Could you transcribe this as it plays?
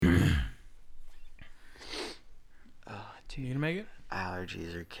Dude, you gonna make it?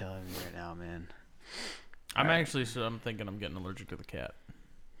 Allergies are killing me right now, man. I'm thinking I'm getting allergic to the cat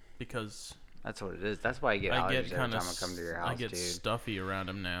because that's what it is. That's why I get allergies every time I come to your house, dude. I get stuffy around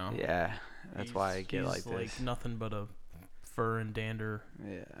him now. Yeah, that's why I get like this. He's like nothing but a fur and dander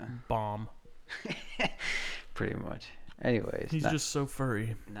bomb. Pretty much. Anyways, he's just so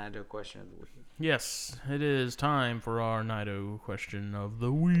furry. Nido question of the week. Yes, it is time for our Nido question of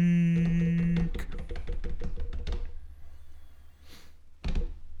the week.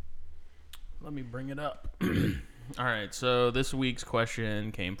 Let me bring it up. All right, so this week's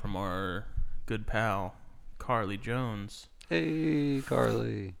question came from our good pal, Carly Jones. Hey,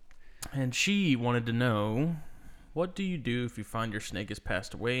 Carly. And she wanted to know, what do you do if you find your snake has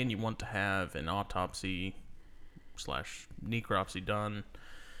passed away and you want to have an autopsy/necropsy done?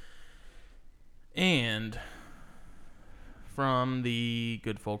 And from the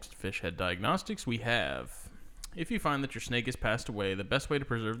good folks at Fishhead Diagnostics, we have, if you find that your snake has passed away, the best way to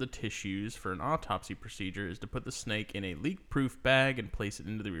preserve the tissues for an autopsy procedure is to put the snake in a leak-proof bag and place it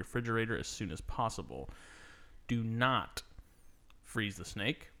into the refrigerator as soon as possible. Do not freeze the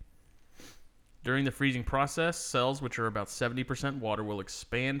snake. During the freezing process, cells, which are about 70% water, will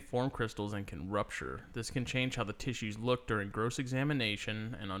expand, form crystals, and can rupture. This can change how the tissues look during gross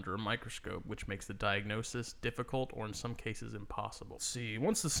examination and under a microscope, which makes the diagnosis difficult or in some cases impossible. Let's see.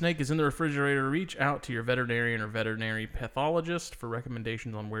 Once the snake is in the refrigerator, reach out to your veterinarian or veterinary pathologist for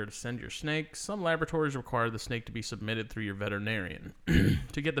recommendations on where to send your snake. Some laboratories require the snake to be submitted through your veterinarian.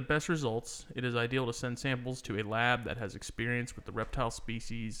 To get the best results, it is ideal to send samples to a lab that has experience with the reptile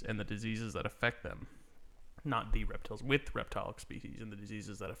species and the diseases that affect them. Not the reptiles, with reptile species and the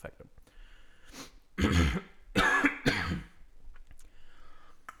diseases that affect them.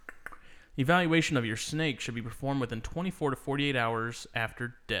 Evaluation of your snake should be performed within 24 to 48 hours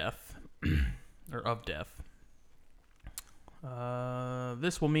after death, or of death.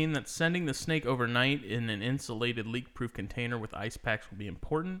 This will mean that sending the snake overnight in an insulated leak-proof container with ice packs will be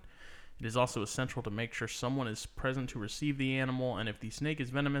important. It is also essential to make sure someone is present to receive the animal, and if the snake is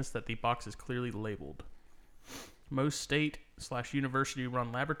venomous, that the box is clearly labeled. Most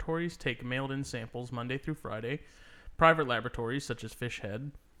state/university-run laboratories take mailed-in samples Monday through Friday. Private laboratories, such as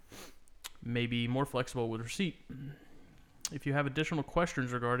Fishhead, may be more flexible with receipt. If you have additional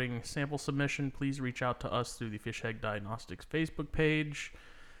questions regarding sample submission, please reach out to us through the Fishhead Diagnostics Facebook page.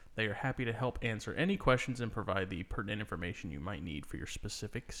 They are happy to help answer any questions and provide the pertinent information you might need for your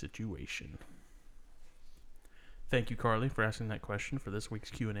specific situation. Thank you, Carly, for asking that question for this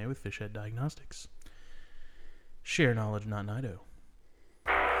week's Q&A with Fishhead Diagnostics. Share knowledge, not Nido.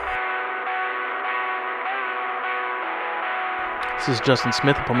 This is Justin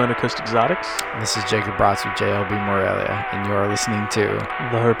Smith of Palmetto Coast Exotics. And this is Jacob Bratz with JLB Morelia, and you are listening to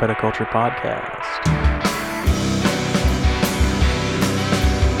the Herpetoculture Podcast.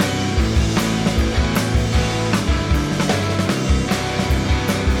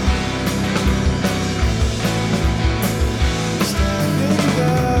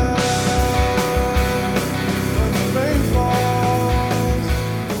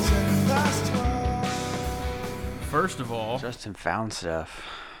 First of all, Justin found stuff.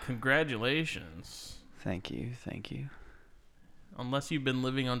 Congratulations. Thank you. Unless you've been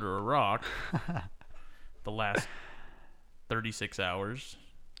living under a rock the last 36 hours,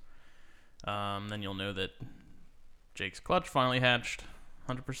 then you'll know that Jake's clutch finally hatched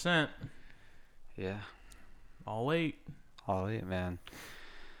 100%. Yeah. All eight, man.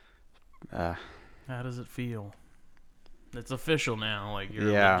 How does it feel? It's official now. Like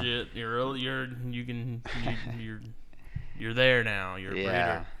you're legit. You're there now. You're a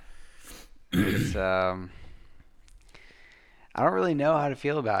breeder. It's I don't really know how to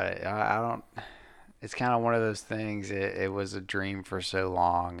feel about it. I don't. It's kind of one of those things. It was a dream for so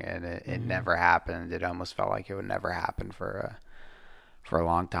long, and it never happened. It almost felt like it would never happen for a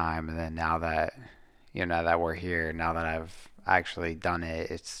long time. And then now that now that we're here, now that I've actually done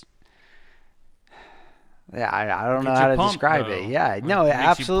it, it's. Yeah, I don't know how to describe it. Yeah, no,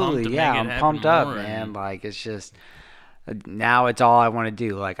 absolutely. Yeah, I'm pumped up, man. Like, it's just, now it's all I want to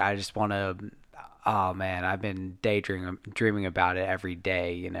do. Like, I just want to, oh, man, I've been dreaming about it every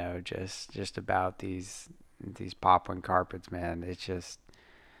day, just about these Papuan carpets, man. It's just,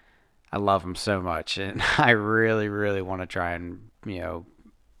 I love them so much. And I really, really want to try and,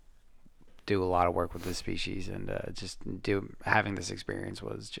 do a lot of work with this species, and having this experience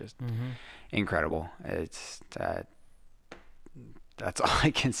was just incredible. It's that's all I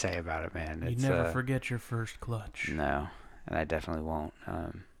can say about it, man. You never forget your first clutch. No, and I definitely won't.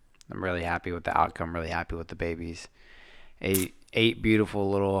 I'm really happy with the outcome. Really happy with the babies. Eight beautiful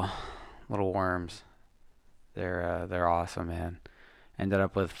little worms. They're awesome, man. Ended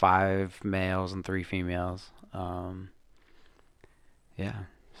up with 5 males and 3 females. Yeah.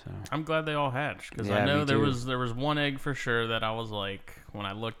 So I'm glad they all hatched because I know there was one egg for sure that I was like, when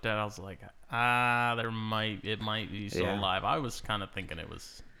I looked at it, I was like, it might be still alive. I was kind of thinking it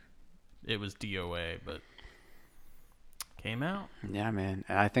was DOA, but came out. Yeah, man.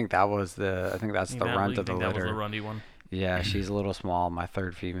 And I think that's the runt of the litter. That was the runty one. Yeah, she's a little small, my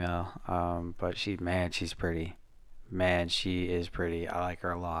 3rd female. But she's pretty. Man, she is pretty. I like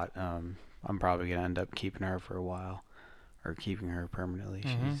her a lot. I'm probably gonna end up keeping her for a while, or keeping her permanently.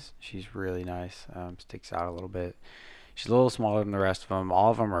 Mm-hmm. She's really nice. Sticks out a little bit. She's a little smaller than the rest of them.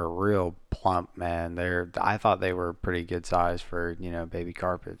 All of them are real plump, man. I thought they were pretty good size for baby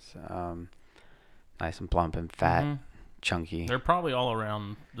carpets. Nice and plump and fat. Mm-hmm. Chunky. They're probably all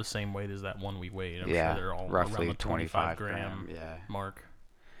around the same weight as that one we weighed. I'm sure they're all roughly around the 25 gram mark.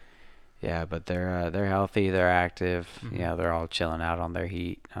 Yeah, but they're healthy, they're active. Mm-hmm. They're all chilling out on their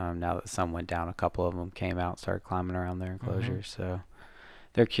heat. Now that the sun went down, a couple of them came out, started climbing around their enclosures. Mm-hmm. So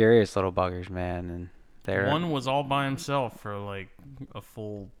they're curious little buggers, man. And one was all by himself for like a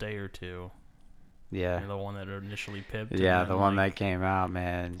full day or two. Yeah. The one that initially pipped. Yeah, the one that came out,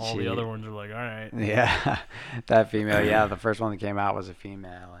 man. All the other ones are like, all right. Yeah, that female. The first one that came out was a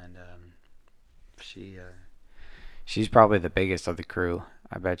female, and she's probably the biggest of the crew.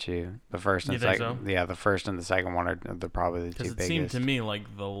 I bet you. The first and second. So? Yeah, the first and the second one are probably the two biggest. Because it seemed to me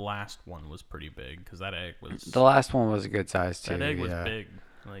like the last one was pretty big, because that egg was. The last one was a good size too. That egg was big.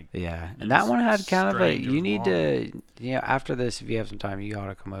 And that one had kind of a. You need to, after this, if you have some time, you ought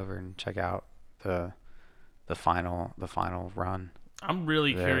to come over and check out the final run. I'm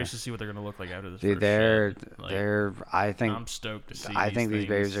really curious to see what they're gonna look like after this. Dude, I think I'm stoked to see. I think these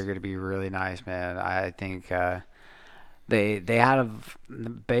babies are gonna be really nice, man. I think they have,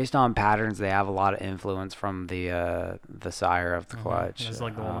 based on patterns, they have a lot of influence from the sire of the clutch. It's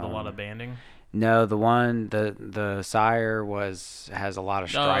like the one with a lot of banding. No, the sire has a lot of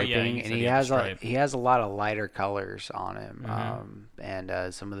striping, and he has a lot of lighter colors on him. Mm-hmm.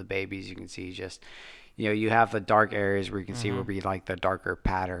 And some of the babies you can see just, you have the dark areas where you can see will be like the darker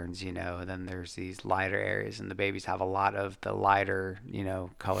patterns, and then there's these lighter areas, and the babies have a lot of the lighter,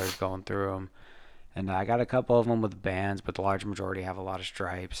 colors going through them. And I got a couple of them with bands, but the large majority have a lot of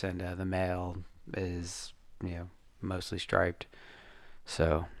stripes, and the male is, mostly striped.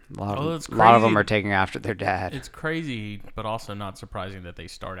 So a lot of them are taking after their dad. It's crazy, but also not surprising that they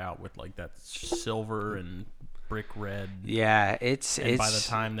start out with like that silver and brick red. Yeah, and by the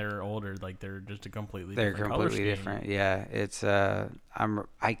time they're older, like they're just a completely different. Yeah, it's I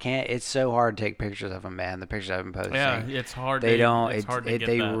can't. It's so hard to take pictures of them, man. The pictures I've been posting. Yeah, it's hard. They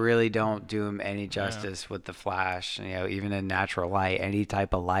really don't do them any justice with the flash. Even in natural light, any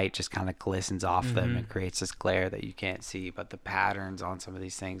type of light just kind of glistens off them and creates this glare that you can't see. But the patterns on some of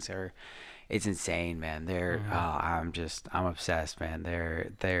these things it's insane, man. I'm obsessed, man.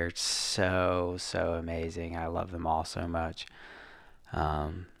 They're so amazing. I love them all so much.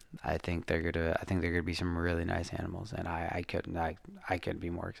 I think they're gonna be some really nice animals, and I couldn't be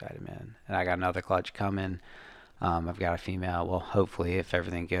more excited, man. And I got another clutch coming. I've got a female. Well, hopefully, if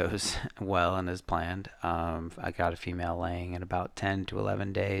everything goes well and as planned, I got a female laying in about 10 to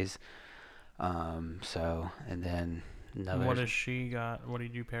 11 days. And then. What has she got? What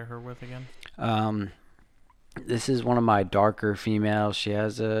did you pair her with again? This is one of my darker females. She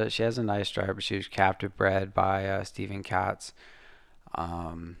has a nice stripe, but she was captive bred by Stephen Katz.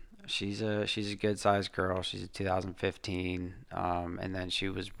 She's a good sized girl. She's a 2015, and then she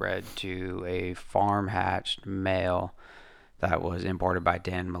was bred to a farm hatched male that was imported by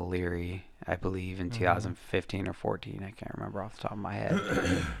Dan Maleri, I believe, in 2015 or 14. I can't remember off the top of my head.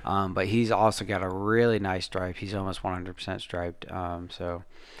 But he's also got a really nice stripe. He's almost 100% striped. So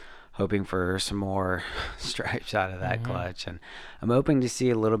hoping for some more stripes out of that clutch. And I'm hoping to see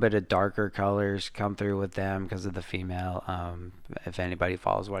a little bit of darker colors come through with them because of the female. If anybody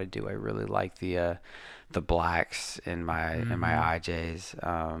follows what I do, I really like the blacks in my IJs.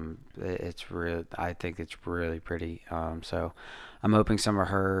 I think it's really pretty. So I'm hoping some of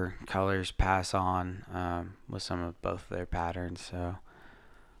her colors pass on with some of both of their patterns. So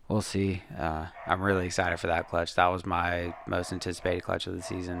we'll see. I'm really excited for that clutch. That was my most anticipated clutch of the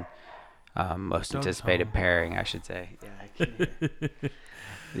season. Most anticipated pairing, I should say.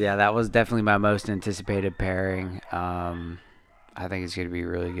 Yeah, that was definitely my most anticipated pairing. I think it's going to be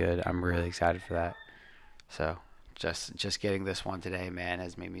really good. I'm really excited for that. So just getting this one today, man,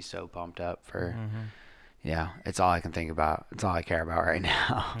 has made me so pumped up for, it's all I can think about. It's all I care about right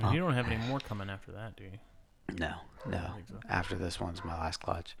now. You don't have any more coming after that, do you? No. So. After this one's my last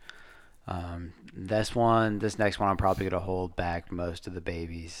clutch. This next one, I'm probably gonna hold back most of the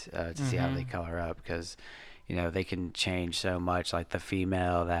babies to see how they color up, because they can change so much. Like the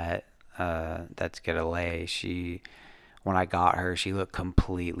female that's gonna lay, when I got her, she looked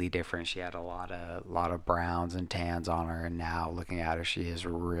completely different. She had a lot of browns and tans on her, and now looking at her, she is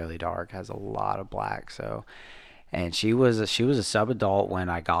really dark, has a lot of black. So, and she was a sub-adult when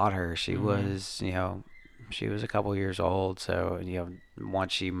I got her. She was she was a couple years old. So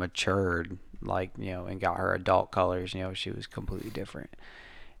once she matured, and got her adult colors, she was completely different.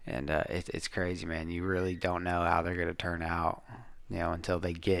 And it's crazy, man. You really don't know how they're gonna turn out, until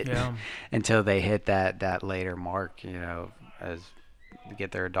they hit that later mark, as they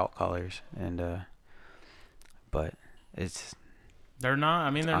get their adult colors. And but they're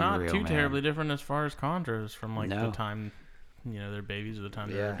not too man. terribly different as far as chondros from the time they're babies or the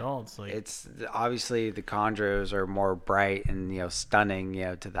time they're adults. It's obviously the chondros are more bright and stunning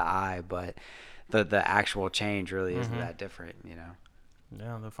to the eye, but the actual change really isn't that different.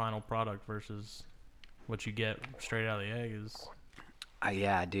 Yeah, the final product versus what you get straight out of the egg is.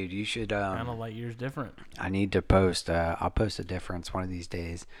 Yeah, dude, you should. Kind of light years different. I need to post. I'll post a difference one of these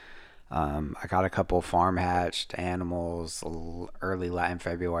days. I got a couple farm hatched animals early in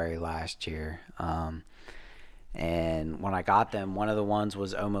February last year. And when I got them, one of the ones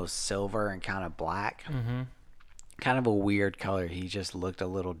was almost silver and kind of black. Kind of a weird color. He just looked a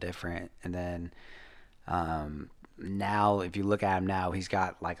little different. And then now, if you look at him now, he's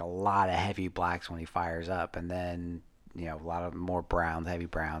got a lot of heavy blacks when he fires up, and then a lot of more browns, heavy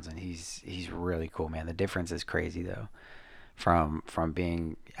browns, and he's really cool, man. The difference is crazy though, from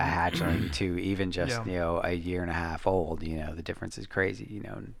being a hatchling to even just a year and a half old. The difference is crazy.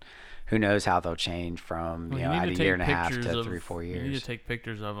 And who knows how they'll change from at a year and a half to 3-4 years. You need to take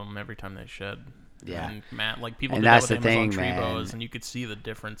pictures of them every time they shed. Yeah, and Matt, people and did that's that with the Amazon thing, tree man. boas, and you could see the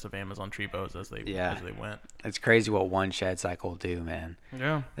difference of Amazon tree boas as they went. It's crazy what one shed cycle will do, man.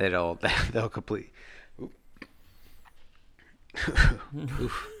 Yeah, they'll complete.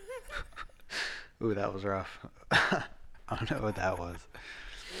 Ooh, that was rough. I don't know what that was.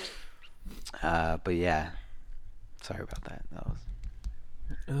 But yeah, sorry about that. That was.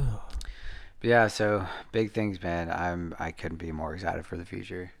 But yeah, so big things, man. I couldn't be more excited for the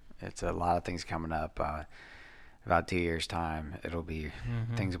future. It's a lot of things coming up. About 2 years' time, it'll be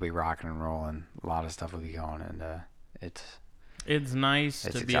things will be rocking and rolling. A lot of stuff will be going, and it's nice to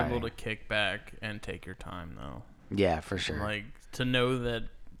exciting. Be able to kick back and take your time, though. Yeah, for sure. To know that,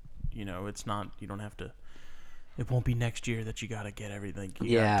 it's not. You don't have to. It won't be next year that you got to get everything.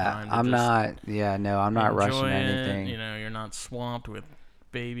 I'm not rushing anything. You're not swamped with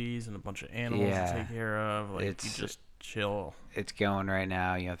babies and a bunch of animals to take care of. You just chill. It's going right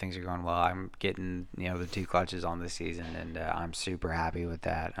now. Things are going well. I'm getting the 2 clutches on this season, and I'm super happy with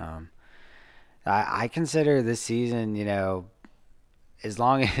that. I consider this season, as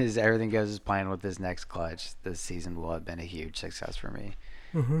long as everything goes as planned with this next clutch, this season will have been a huge success for me.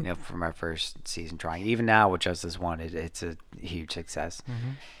 For my first season trying. Even now with just this one, it's a huge success.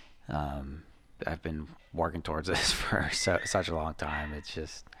 I've been working towards this for such a long time.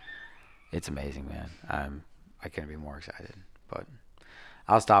 It's amazing, man. I couldn't be more excited. But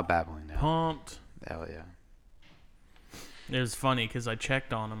I'll stop babbling now. Pumped. Hell yeah. It was funny because I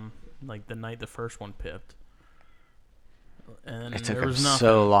checked on him the night the first one pipped. And it took there was him nothing.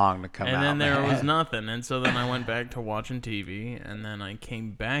 So long to come out. And then there was nothing. And so then I went back to watching TV, and then I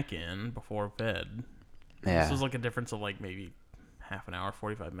came back in before bed. Yeah. This was a difference of maybe half an hour,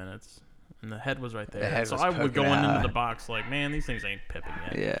 45 minutes. And the head was right there. So I would go into the box man, these things ain't pipping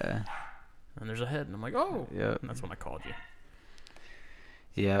yet. Yeah. And there's a head, and I'm like, oh. Yep. And that's when I called you.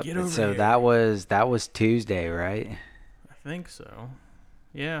 Yep. Get over so here. that was Tuesday, right? I think so.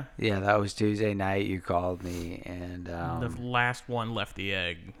 Yeah. Yeah, that was Tuesday night. You called me, and the last one left the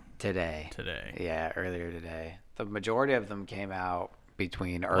egg today. Yeah, earlier today. The majority of them came out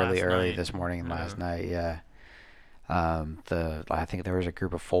between early this morning and last night. Yeah. I think there was a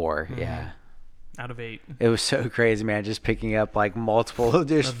group of 4. Yeah. Out of 8. It was so crazy, man. Just picking up multiple,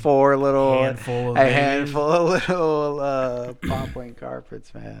 just 4 little, handful of little popling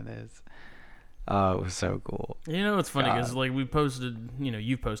carpets, man. It was so cool. It's funny because we posted,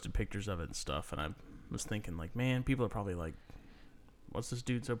 you've posted pictures of it and stuff, and I was thinking man, people are probably what's this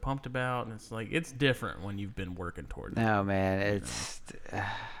dude so pumped about? And it's it's different when you've been working towards it. No, man,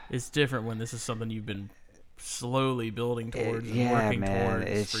 it's different when this is something you've been slowly building towards and working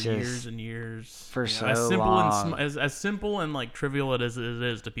towards for years and years. For so long. As simple and trivial as it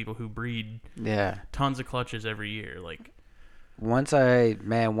is to people who breed tons of clutches every year. once I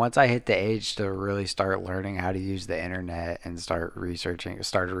hit the age to really start learning how to use the internet and started researching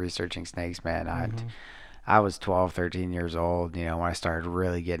snakes, man, I was 12, 13 years old, when I started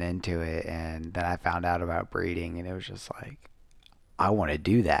really getting into it, and then I found out about breeding, and it was just like, I want to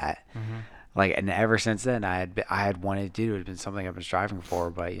do that. Like, and ever since then, I had wanted to do it. It's been something I've been striving for,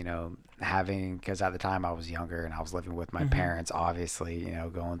 but because at the time I was younger and I was living with my parents, obviously,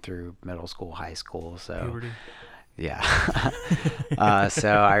 going through middle school, high school, so puberty. Yeah. So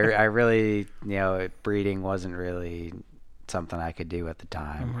I really, breeding wasn't really something I could do at the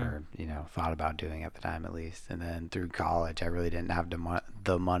time, or thought about doing at the time at least. And then through college, I really didn't have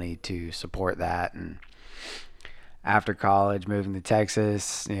the money to support that. And after college, moving to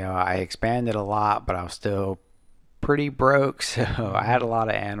Texas, I expanded a lot, but I was still pretty broke. So I had a lot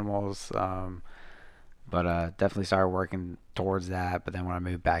of animals, but definitely started working towards that. But then when I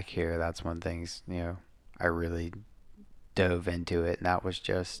moved back here, that's when things, I really dove into it, and that was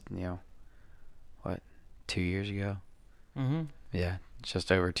just 2 years ago. Yeah,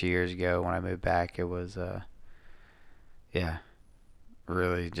 just over 2 years ago when I moved back. It was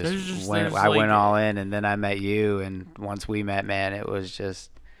really just went all in, and then I met you, and once we met, man, it was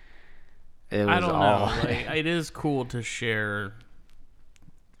I don't know. Like, it is cool to share,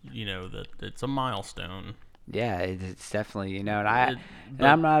 that it's a milestone. Yeah, it's definitely, and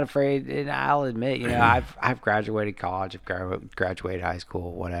I'm not afraid, and I'll admit, I've graduated college, I've graduated high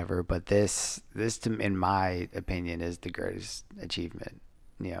school, whatever, but this in my opinion is the greatest achievement,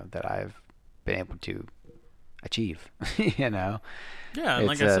 that I've been able to achieve, Yeah, and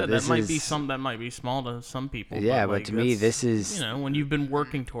like I said, that might be small to some people. Yeah, but to me, this is when you've been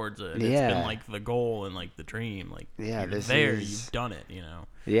working towards it, it's been like the goal and like the dream. Like you've done it.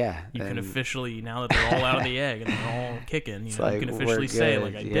 Yeah, you can officially, now that they're all out of the egg and they're all kicking, you can officially say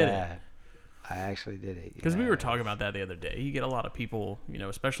like I did it. I actually did it. Because we were talking about that the other day. You get a lot of people,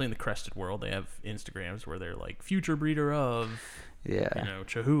 especially in the crested world, they have Instagrams where they're like future breeder of,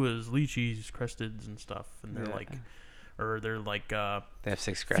 Chihuahuas, Lychees, cresteds, and stuff, and they're like. Or they're like they have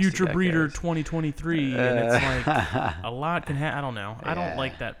 6 future breeder 2023, and it's like a lot can happen. I don't know. I don't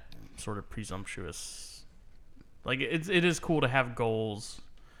like that sort of presumptuous. Like it is cool to have goals,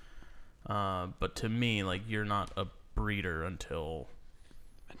 but to me, like, you're not a breeder until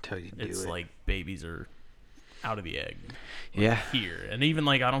you do it's it. like babies are out of the egg. Yeah. Here, and even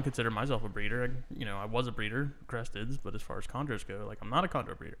like I don't consider myself a breeder. I was a breeder, cresteds, but as far as chondros go, like I'm not a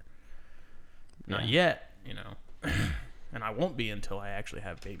chondro breeder. Not yet, and I won't be until I actually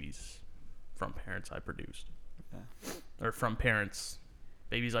have babies from parents I produced. Or from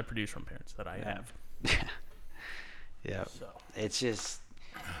babies I produced from parents that I have. Yeah. So. It's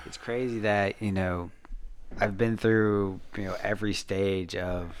crazy that, I've been through, every stage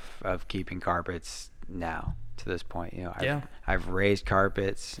of keeping carpets now to this point. I've raised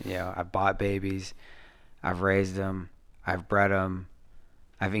carpets, I've bought babies, I've raised them, I've bred them,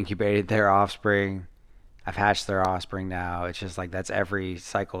 I've incubated their offspring, I've hatched their offspring now. It's just like that's every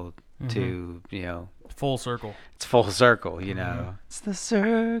cycle to, full circle. It's full circle, It's the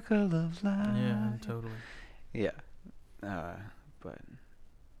circle of life. Yeah, totally. Yeah. But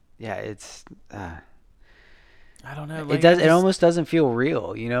yeah, it's I don't know. Like, it almost doesn't feel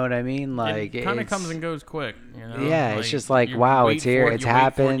real. You know what I mean? Like it kind of comes and goes quick. Yeah, it's just like, wow, it's here, it's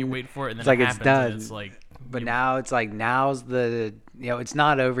happened. You wait for it, and then it's like it's done. It's like, but now it's like now's the it's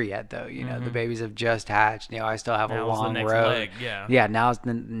not over yet though. The babies have just hatched. I still have a long road. Leg, yeah. Yeah, now's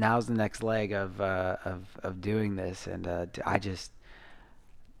the next leg of doing this, and I just.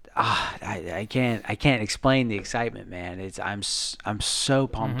 I can't explain the excitement, man. I'm so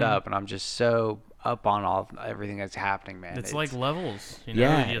pumped up, and I'm just so up on everything that's happening, man. It's like levels,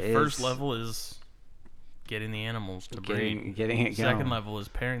 Yeah, the first level is getting the animals to breed. Second level is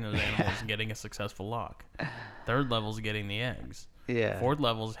pairing those animals and getting a successful lock. Third level is getting the eggs. Yeah. Fourth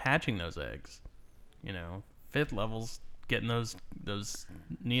level is hatching those eggs. Fifth level's getting those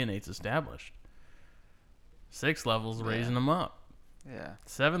neonates established. Sixth level's raising them up. Yeah.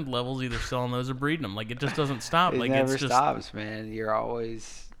 Seventh level's either selling those or breeding them. Like, it just doesn't stop. It never stops, man. You're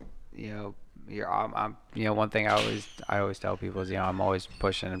always, I'm one thing I always tell people is, I'm always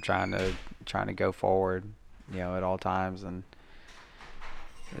pushing. I'm trying to go forward, at all times, and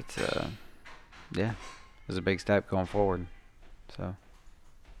it's a big step going forward. So.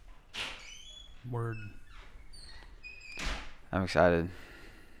 Word. I'm excited.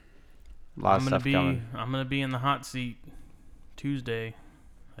 A lot of stuff coming. I'm gonna be in the hot seat Tuesday,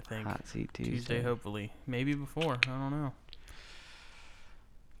 I think. Hot seat Tuesday, hopefully. Maybe before. I don't know.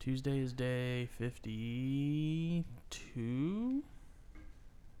 Tuesday is day 52.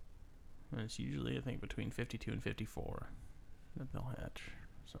 And it's usually, I think, between 52 and 54. that they'll hatch.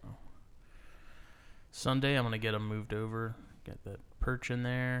 So Sunday, I'm gonna get them moved over, get that perch in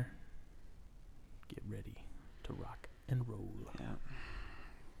there, get ready to rock and roll. Yeah.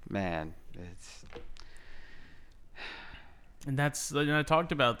 Man, it's. And I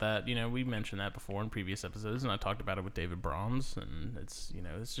talked about that. We mentioned that before in previous episodes, and I talked about it with David Brahms, and it's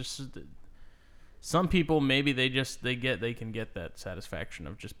just some people maybe they can get that satisfaction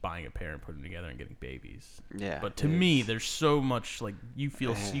of just buying a pair and putting them together and getting babies. Yeah. But to me, there's so much you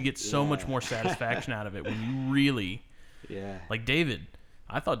get so much more satisfaction out of it when you really. Yeah. Like David,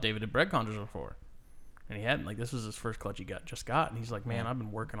 I thought David had bred conjures before. And he hadn't. This was his first clutch he just got. And he's like, man, I've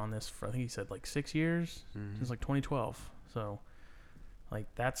been working on this for, I think he said 6 years, since 2012. So,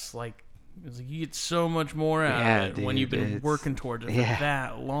 that's you get so much more out of it when you've been working towards it for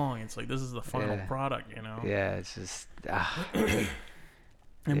that long. It's this is the final product, Yeah, it's just.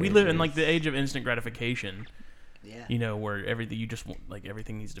 And we live in the age of instant gratification. Yeah. Where everything you just want,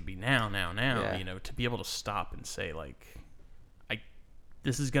 everything needs to be now. Yeah. To be able to stop and say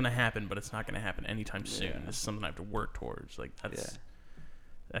this is gonna happen, but it's not gonna happen anytime soon. Yeah. This is something I have to work towards. That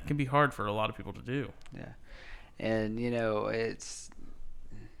can be hard for a lot of people to do. Yeah. And it's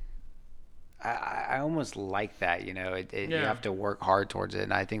I almost like that, you have to work hard towards it,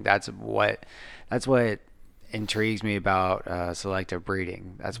 and I think that's what intrigues me about selective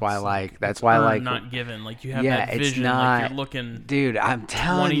breeding. That's why not given. You have that vision. It's not, you're looking, dude. I'm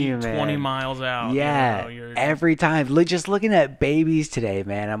telling you, man. 20 miles out. Yeah, every time. Just looking at babies today,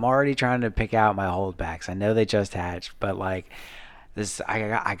 man. I'm already trying to pick out my holdbacks. I know they just hatched, but this,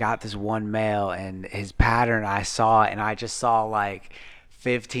 I got this one male, and his pattern I saw, and I just saw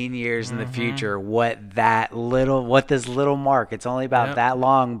 15 years in the future what this little mark, it's only about that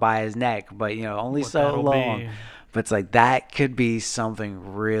long by his neck, but only so long, but it's that could be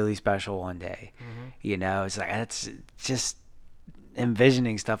something really special one day. It's that's just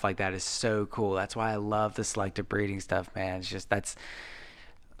envisioning stuff like that is so cool. That's why I love the selective breeding stuff, man. It's just it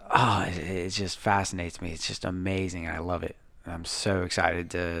just fascinates me. It's just amazing. I love it. I'm so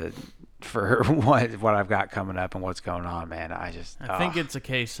excited for what I've got coming up and what's going on, man. I think it's a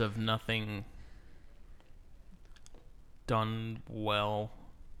case of nothing done well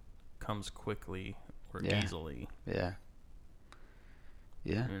comes quickly or easily. Yeah.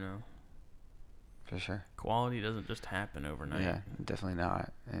 Yeah. For sure. Quality doesn't just happen overnight. Yeah, definitely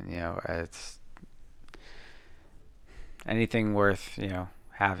not. And it's anything worth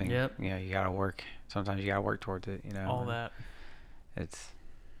having. Yep. You gotta work. Sometimes you gotta work towards it. All that. It's.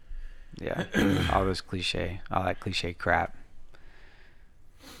 Yeah, all that cliche crap.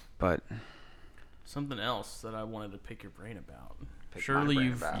 But something else that I wanted to pick your brain about. Surely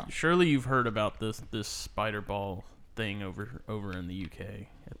you've heard about this spider ball thing over in the UK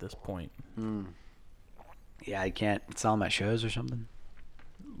at this point. Yeah, I can't sell them at shows or something.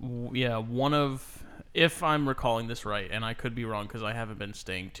 Yeah, if I'm recalling this right, and I could be wrong because I haven't been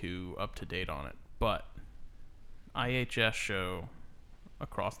staying too up to date on it, but IHS show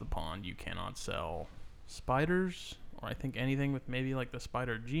across the pond, you cannot sell spiders, or I think anything with maybe the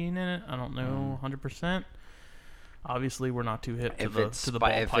spider gene in it. I don't know 100%. Obviously, we're not too hip to the ball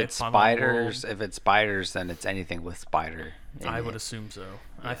python. If it's spiders, then it's anything with spider. I would assume so.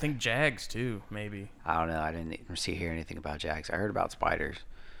 Yeah. I think jags too, maybe. I don't know. I didn't hear anything about jags. I heard about spiders.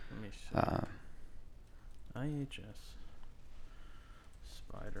 Let me see. IHS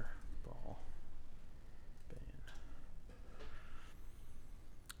spider ball band.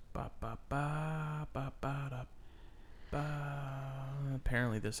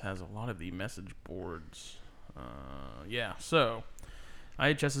 Apparently, this has a lot of the message boards. So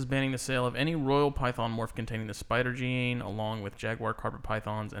IHS is banning the sale of any royal python morph containing the spider gene, along with jaguar carpet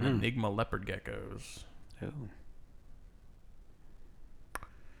pythons and enigma leopard geckos. Ooh.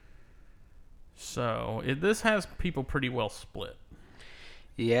 So this has people pretty well split.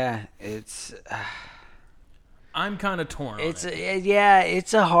 Yeah, it's. I'm kind of torn. It's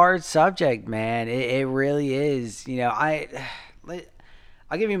a hard subject, man. It really is. I'll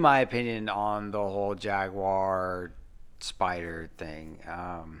give you my opinion on the whole jaguar spider thing.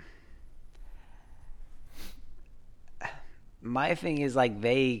 My thing is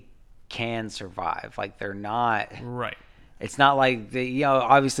they can survive. They're not right. It's not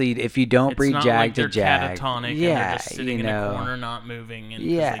obviously if you don't breed jag to jag, catatonic and they're just sitting in a corner not moving and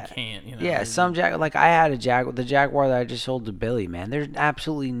they can't, some jag, I had the jaguar that I just sold to Billy, man. There's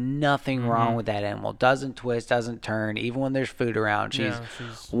absolutely nothing wrong with that animal. Doesn't twist, doesn't turn, even when there's food around. She's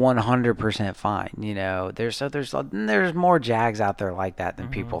 100% fine. There's more jags out there like that than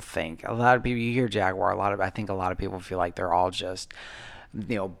people think. A lot of people, you hear jaguar, I think a lot of people feel like they're all just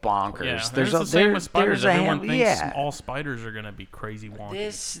bonkers. Yeah, there's the same with spiders. Everyone thinks all spiders are gonna be crazy wonky.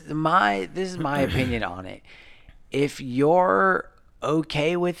 This is my opinion on it. If you're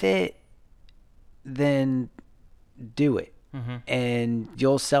okay with it, then do it, and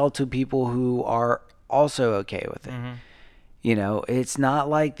you'll sell to people who are also okay with it. It's not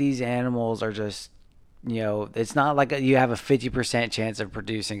like these animals are just. It's not like you have a 50% chance of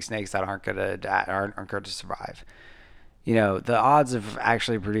producing snakes that aren't going to survive. The odds of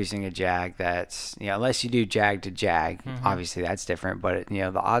actually producing a jag that's, unless you do jag to jag, obviously that's different. But the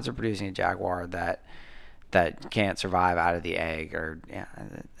odds of producing a jaguar that can't survive out of the egg,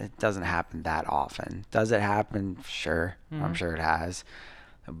 it doesn't happen that often. Does it happen? Sure, I'm sure it has.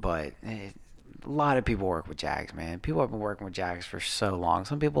 But a lot of people work with jags, man. People have been working with jags for so long.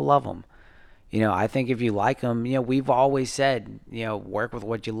 Some people love them. I think if you like them, we've always said, work with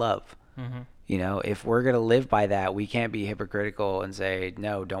what you love. If we're going to live by that, we can't be hypocritical and say,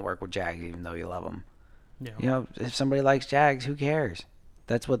 no, don't work with jags, even though you love them. Yeah. If somebody likes jags, who cares?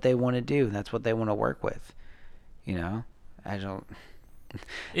 That's what they want to do. That's what they want to work with. I don't.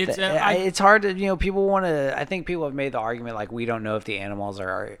 It's hard to, people want to. I think people have made the argument like we don't know if the animals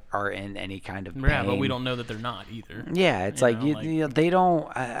are in any kind of pain. Yeah, but we don't know that they're not either. Yeah, it's they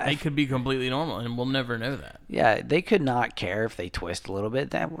don't. They could be completely normal, and we'll never know that. Yeah, they could not care if they twist a little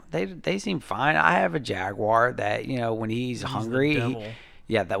bit. They seem fine. I have a jaguar that when he's hungry.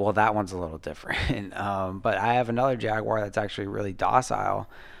 That one's a little different. But I have another jaguar that's actually really docile.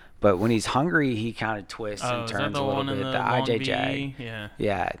 But when he's hungry, he kind of twists and turns a little bit. The IJ Jag,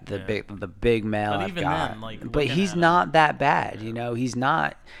 yeah, the big male I've got. But he's not that bad, He's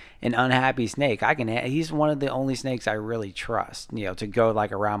not an unhappy snake. He's one of the only snakes I really trust, to go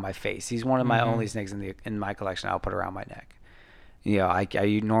around my face. He's one of my only snakes in my collection I'll put around my neck.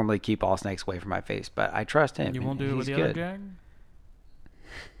 I normally keep all snakes away from my face, but I trust him. You won't do it with the other jag?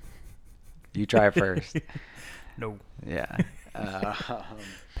 You try first. No. Yeah.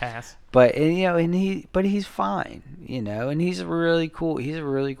 Pass. But he's fine, and he's a really cool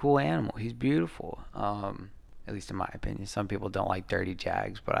animal. He's beautiful. At least in my opinion. Some people don't like dirty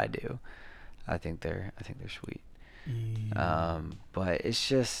jags, but I do. I think they're sweet. But it's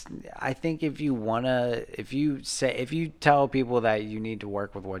just, I think if you tell people that you need to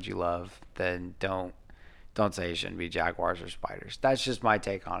work with what you love, then don't say it shouldn't be jaguars or spiders. That's just my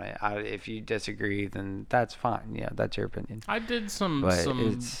take on it. If you disagree, then that's fine. Yeah, that's your opinion. I did some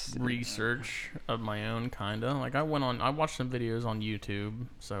research of my own, kind of. I watched some videos on YouTube.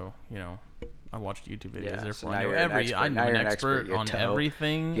 So, I watched YouTube videos. Yeah, therefore, so I'm an expert on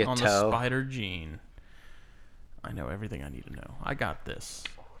everything on the spider gene. I know everything I need to know. I got this.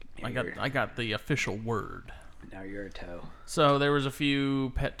 I got the official word. Now you're a toe. So there was a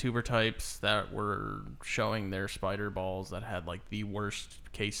few pet tuber types that were showing their spider balls that had the worst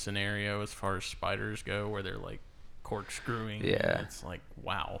case scenario as far as spiders go, where they're corkscrewing. Yeah. And it's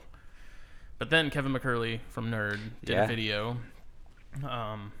wow. But then Kevin McCurley from Nerd did a video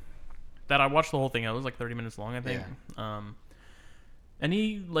that I watched the whole thing. It was 30 minutes long, I think. Yeah. And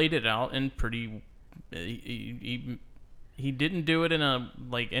he laid it out in pretty. He didn't do it in a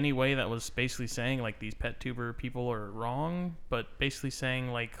any way that was basically saying these pet tuber people are wrong, but basically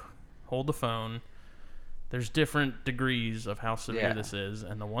saying hold the phone. There's different degrees of how severe this is,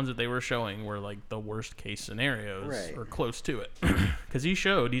 and the ones that they were showing were the worst case scenarios or close to it. Because he's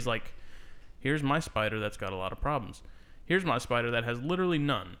here's my spider that's got a lot of problems. Here's my spider that has literally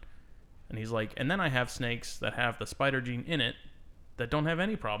none. And he's and then I have snakes that have the spider gene in it that don't have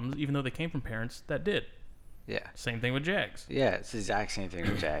any problems, even though they came from parents that did. Yeah. Same thing with jags. Yeah, it's the exact same thing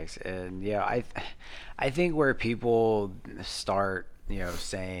with jags. And I think where people start,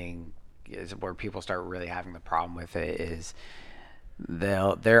 saying is where people start really having the problem with it is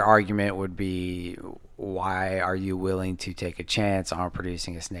their argument would be, why are you willing to take a chance on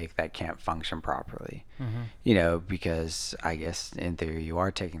producing a snake that can't function properly? Because I guess in theory you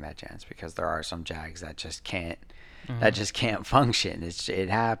are taking that chance, because there are some jags that just can't function. It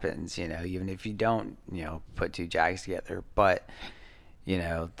happens, even if you don't, put two jags together. But,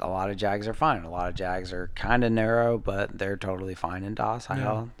 a lot of jags are fine. A lot of jags are kind of narrow, but they're totally fine and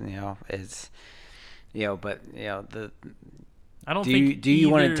docile. Yeah. I don't think. Do you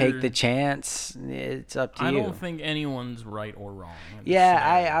want to take the chance? It's up to you. I don't think anyone's right or wrong.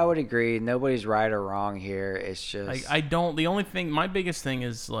 Yeah, I would agree. Nobody's right or wrong here. It's just I don't. The only thing, my biggest thing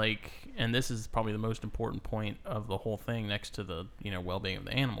is and this is probably the most important point of the whole thing, next to the well-being of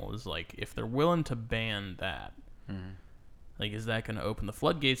the animal, is if they're willing to ban that, is that going to open the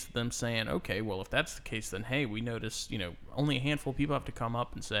floodgates to them saying, okay, well, if that's the case, then hey, we notice only a handful of people have to come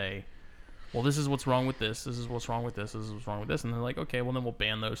up and say, well, this is what's wrong with this. This is what's wrong with this. This is what's wrong with this. And they're like, okay, well then we'll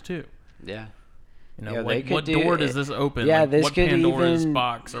ban those too. Yeah. You know, what door does this open? Yeah, like, this what could Pandora's even,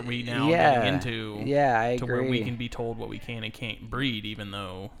 box are we now getting into? Yeah, I agree. To where we can be told what we can and can't breed, even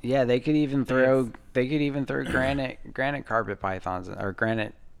though. Yeah, they could even throw granite carpet pythons or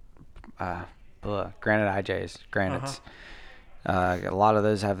granite IJs, granites. A lot of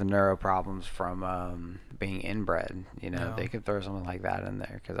those have the neuro problems from being inbred. You know, they could throw something like that in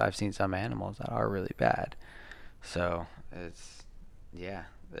there because I've seen some animals that are really bad. So it's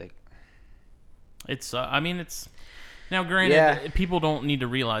It's now granted, people don't need to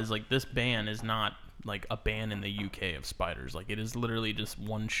realize like this ban is not like a ban in the UK of spiders. Like it is literally just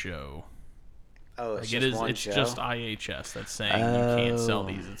one show. Oh, it's like just one show? It's just IHS that's saying you can't sell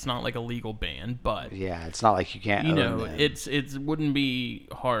these. It's not like a legal ban, but yeah, it's not like you can't. You know, them. it wouldn't be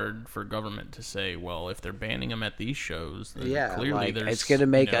hard for government to say, well, if they're banning them at these shows, then clearly like, there's it's gonna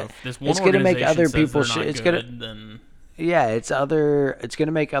make it's gonna make other people. It's gonna. Yeah, it's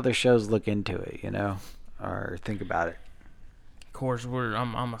gonna make other shows look into it, you know, or think about it. Of course,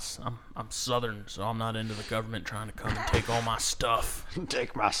 I'm Southern, so I'm not into the government trying to come and take all my stuff.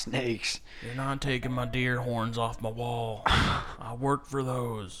 Take my snakes. You're not taking my deer horns off my wall. I worked for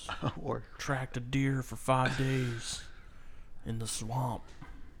those. Tracked a deer for 5 days in the swamp,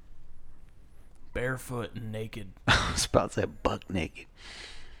 barefoot and naked. I was about to say buck naked.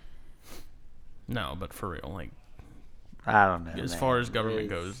 No, but for real, like. I don't know. As far as government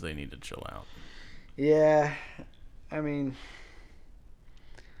goes, they need to chill out. Yeah, I mean,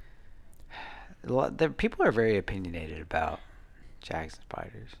 people are very opinionated about jags and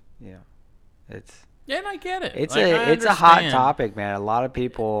spiders. You know, and I get it. It's a hot topic, man. A lot of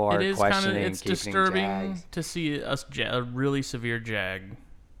people are questioning. It's disturbing to see a really severe jag.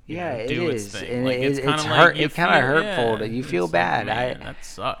 Yeah, it do is, its and like, it's kind of hurtful that you feel bad. Man, that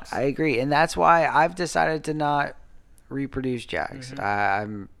sucks. I agree, and that's why I've decided to not reproduce jags.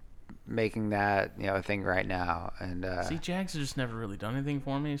 I'm making that a thing right now, and see, jags have just never really done anything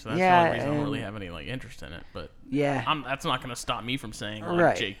for me, so that's the only reason I don't really have any interest in it. But that's not going to stop me from saying,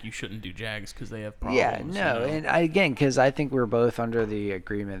 Jake, you shouldn't do jags because they have problems. And again, because I think we're both under the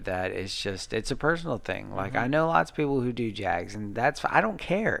agreement that it's a personal thing. Like I know lots of people who do jags, and I don't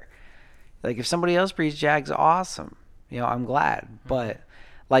care. Like if somebody else breeds jags, awesome. I'm glad, but.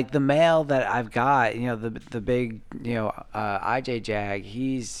 Like the male that I've got, the big, IJ Jag,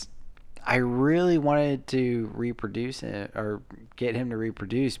 I really wanted to reproduce it or get him to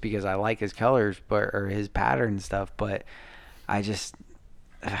reproduce because I like his colors, or his pattern and stuff. But I don't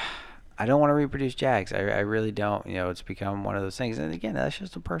want to reproduce jags. I really don't. It's become one of those things. And again, that's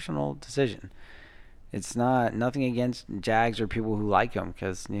just a personal decision. It's nothing against jags or people who like them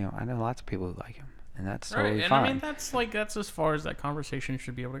because, I know lots of people who like them. And that's totally fine. I mean, that's as far as that conversation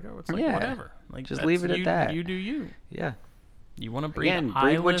should be able to go. It's like whatever. Like just leave it at that. You do you. Yeah. You want to breed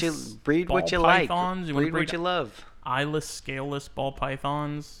breed what you like. Breed what you love. Eyeless, scaleless ball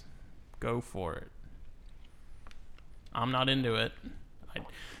pythons. Go for it. I'm not into it.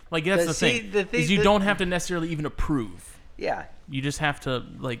 That's the thing. Is you don't have to necessarily even approve. Yeah. You just have to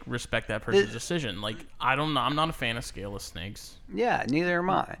respect that person's decision. Like I'm not a fan of scaleless snakes. Yeah, neither am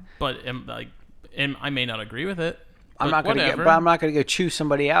I. But and I may not agree with it. I'm not gonna go chew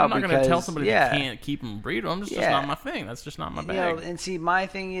somebody out. I'm not gonna tell somebody they can't keep them breed them. It's just not my thing. That's just not my bag. And see, my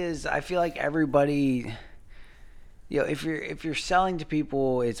thing is, I feel like everybody, if you're selling to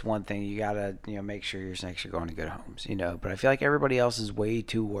people, it's one thing. You gotta make sure your snakes are going to good homes. But I feel like everybody else is way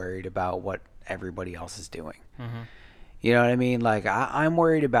too worried about what everybody else is doing. Mm-hmm. You know what I mean? Like I'm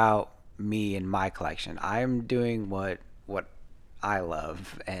worried about me and my collection. I'm doing what I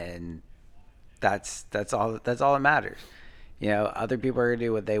love, and that's all that matters. Other people are gonna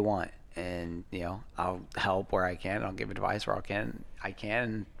do what they want, and I'll help where I can. I'll give advice where I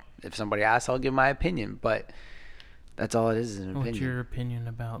can. If somebody asks, I'll give my opinion. But that's all it is an opinion. What's your opinion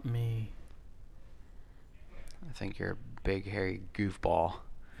about me? I think you're a big hairy goofball.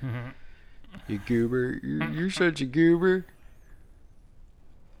 You goober. You're such a goober.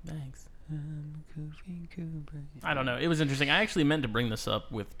 Thanks. I don't know. It was interesting. I actually meant to bring this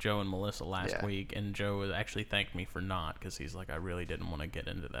up with Joe and Melissa last week, and Joe actually thanked me for not, because he's like, I really didn't want to get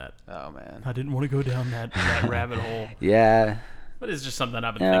into that. Oh, man. I didn't want to go down that rabbit hole. Yeah. But it's just something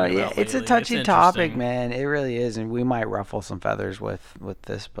I've been thinking about lately. It's a touchy topic, man. It really is, and we might ruffle some feathers with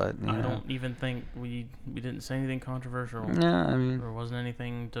this, but I don't even think we didn't say anything controversial. No, I mean, there wasn't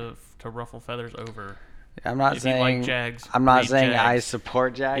anything to ruffle feathers over. I'm not saying you like jags, I'm not saying jags. I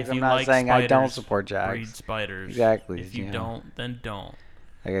support jags. If I'm not saying spiders, I don't support jags. Breed spiders. Exactly. If you don't, then don't.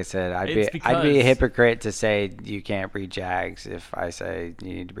 Like I said, I'd be a hypocrite to say you can't breed Jags if I say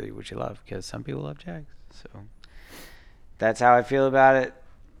you need to breed what you love, because some people love Jags. So that's how I feel about it.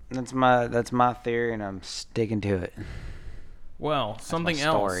 That's my theory, and I'm sticking to it. Well, something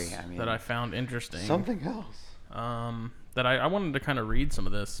else that I found interesting. Something else. That I wanted to kind of read some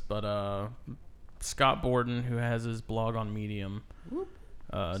of this, but Scott Borden, who has his blog on Medium,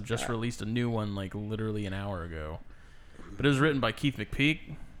 just released a new one like literally an hour ago. But it was written by Keith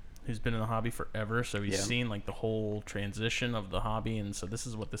McPeak, who's been in the hobby forever, so he's seen like the whole transition of the hobby, and so this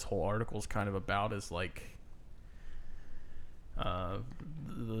is what this whole article is kind of about, is like how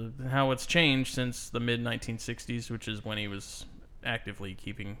it's changed since the mid 1960s, which is when he was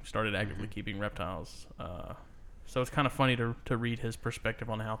started actively keeping reptiles. So it's kind of funny to read his perspective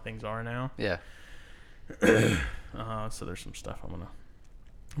on how things are now. Yeah. So there's some stuff I'm gonna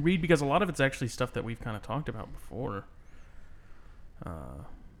read, because a lot of it's actually stuff that we've kind of talked about before.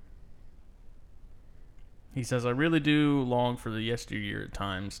 He says, I really do long for the yesteryear at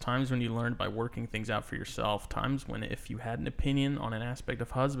times when you learned by working things out for yourself, times when if you had an opinion on an aspect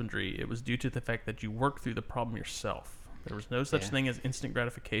of husbandry, it was due to the fact that you worked through the problem yourself. There was no such thing as instant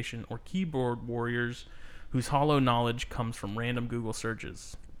gratification or keyboard warriors whose hollow knowledge comes from random Google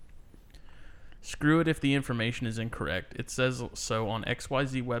searches. Screw it if the information is incorrect. It says so on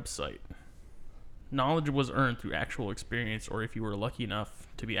XYZ website. Knowledge was earned through actual experience, or if you were lucky enough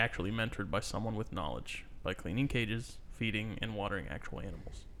to be actually mentored by someone with knowledge, by cleaning cages, feeding, and watering actual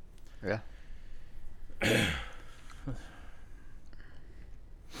animals. Yeah.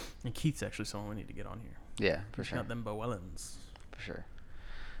 And Keith's actually someone we need to get on here. Yeah, for sure. Got them Boellens. For sure.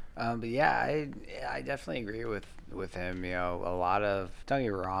 But yeah, I definitely agree with him. You know, a lot of, don't get me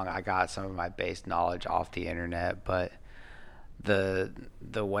wrong, I got some of my base knowledge off the internet, but the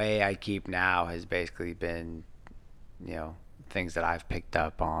way I keep now has basically been, you know, things that I've picked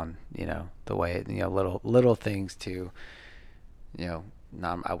up on, you know, the way, you know, little things to, you know,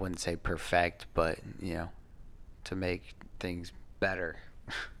 I wouldn't say perfect, but, you know, to make things better.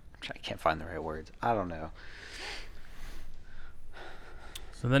 I can't find the right words. I don't know.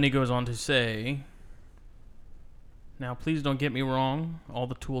 So then he goes on to say, now please don't get me wrong, all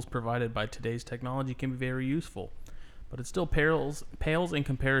the tools provided by today's technology can be very useful, but it still pales in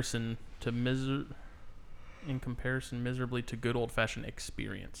comparison miserably to good old-fashioned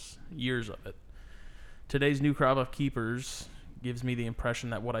experience, years of it. Today's new crop of keepers gives me the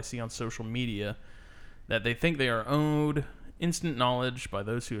impression that what I see on social media, that they think they are owed instant knowledge by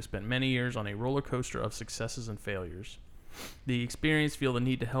those who have spent many years on a roller coaster of successes and failures. The experienced feel the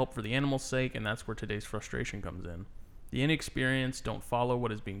need to help for the animal's sake, and that's where today's frustration comes in. The inexperienced don't follow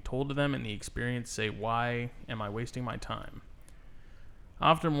what is being told to them, and the experienced say, why am I wasting my time? I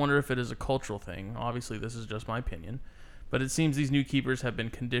often wonder if it is a cultural thing. Obviously, this is just my opinion. But it seems these new keepers have been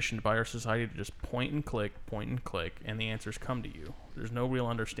conditioned by our society to just point and click, and the answers come to you. There's no real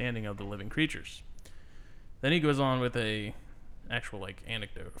understanding of the living creatures. Then he goes on with a actual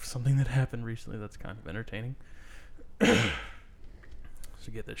anecdote of something that happened recently that's kind of entertaining.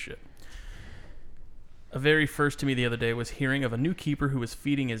 So get this shit. A very first to me the other day was hearing of a new keeper who was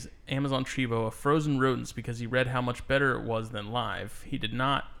feeding his Amazon Chivo frozen rodents because he read how much better it was than live. He did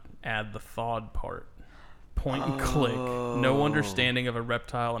not add the thawed part. Point and click. No understanding of a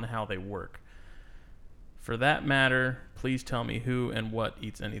reptile and how they work. For that matter, please tell me who and what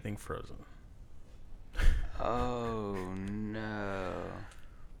eats anything frozen. Oh, no.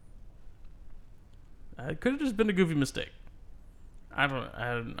 It could have just been a goofy mistake. I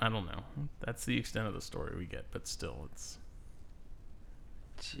don't know. That's the extent of the story we get, but still, it's...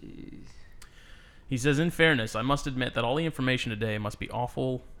 Jeez. He says, in fairness, I must admit that all the information today must be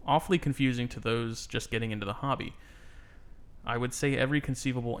awfully confusing to those just getting into the hobby. I would say every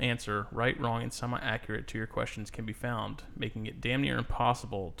conceivable answer, right, wrong, and semi-accurate to your questions can be found, making it damn near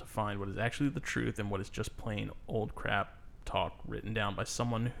impossible to find what is actually the truth and what is just plain old crap talk written down by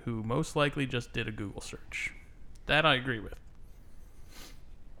someone who most likely just did a Google search. That I agree with.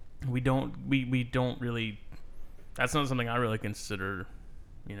 We don't really, that's not something I really consider,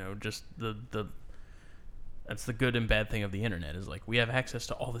 just that's the good and bad thing of the internet, is like we have access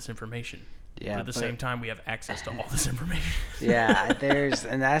to all this information. Yeah, but at the same time, we have access to all this information. Yeah,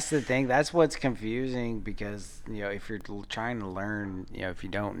 and that's the thing. That's what's confusing, because, if you're trying to learn, if you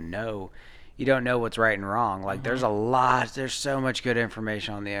don't know, you don't know what's right and wrong. Like there's so much good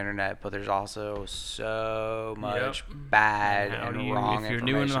information on the internet, but there's also so much bad and wrong information. If you're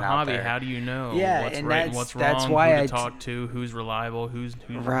new into the hobby, how do you know what's right and what's wrong? That's why who to talk to, who's reliable, who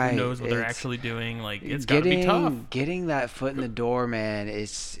knows what they're actually doing. Like it's gotta be tough. Getting that foot in the door, man.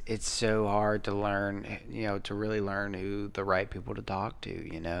 It's so hard to learn. To really learn who the right people to talk to.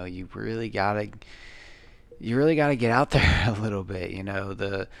 You really gotta get out there a little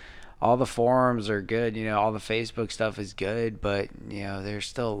bit. All the forums are good, all the Facebook stuff is good, but there's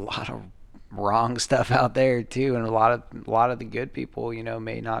still a lot of wrong stuff out there too, and a lot of the good people,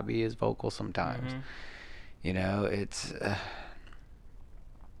 may not be as vocal sometimes. It's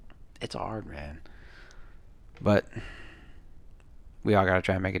hard, man. But we all gotta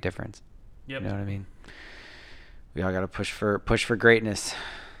try and make a difference. Yep. You know what I mean? We all gotta push for greatness.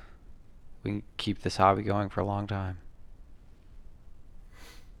 We can keep this hobby going for a long time.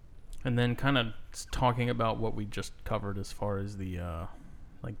 And then kind of talking about what we just covered as far as the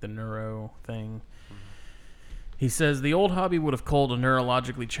the neuro thing. He says the old hobby would have culled a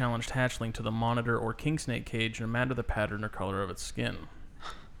neurologically challenged hatchling to the monitor or king snake cage no matter the pattern or color of its skin.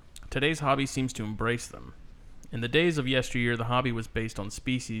 Today's hobby seems to embrace them. In the days of yesteryear, the hobby was based on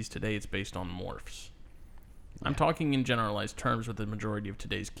species. Today it's based on morphs. I'm talking in generalized terms with the majority of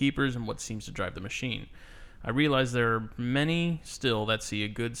today's keepers and what seems to drive the machine. I realize there are many still that see a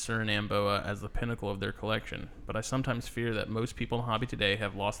good Suriname boa as the pinnacle of their collection, but I sometimes fear that most people in the hobby today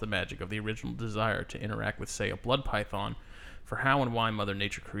have lost the magic of the original desire to interact with, say, a blood python for how and why Mother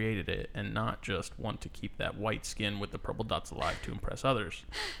Nature created it, and not just want to keep that white skin with the purple dots alive to impress others.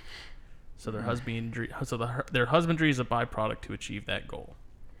 So their husbandry is a byproduct to achieve that goal.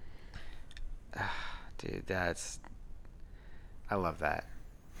 Dude, I love that.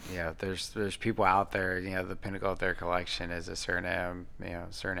 There's people out there, the pinnacle of their collection is a Suriname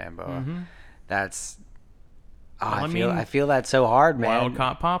boa. Mm-hmm. That's I feel that's so hard, man.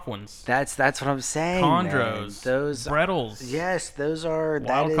 Wild-caught Papuans. That's what I'm saying. Chondros. Those Brettles. Yes, those are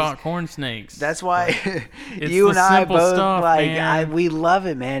wild-caught corn snakes. That's why you and I both stuff, we love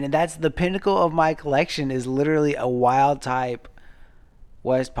it, man. And that's the pinnacle of my collection is literally a wild type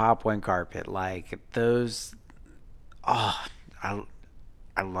West Papuan carpet. Like those, I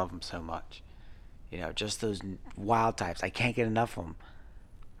love them so much. Just those wild types. I can't get enough of them.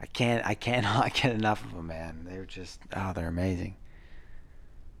 I cannot get enough of them, man. They're just, they're amazing.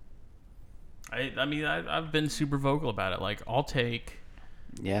 I mean, I've been super vocal about it. Like, I'll take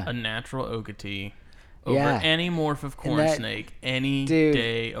a natural Okatee over any morph of corn snake any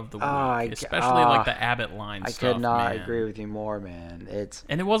day of the week, especially like the Abbott line stuff. I could not agree with you more, man.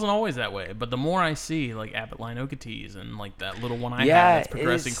 And it wasn't always that way, but the more I see like Abbott line Okatees and like that little one I have that's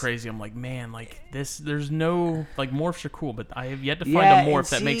progressing crazy, I'm like, man, like there's no, like, morphs are cool, but I have yet to find a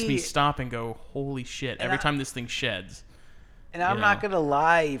morph that makes me stop and go, holy shit, every time this thing sheds. And I'm not gonna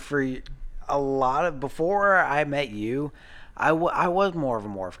lie, for a lot of, before I met you, I was more of a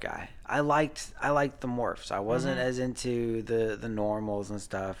morph guy. I liked the morphs. I wasn't as into the normals and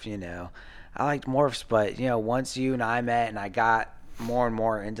stuff, I liked morphs, but once you and I met and I got more and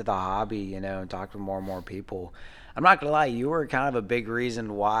more into the hobby, and talked to more and more people, I'm not gonna lie, you were kind of a big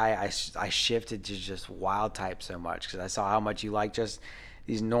reason why I shifted to just wild type so much, because I saw how much you like just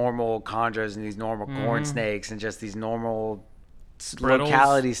these normal chondros and these normal corn snakes and just these normal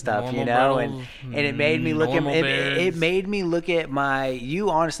locality stuff, and it made me look at it made me look at you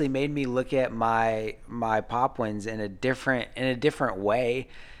honestly made me look at my Papuans in a different way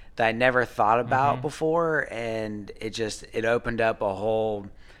that I never thought about before, and it opened up a whole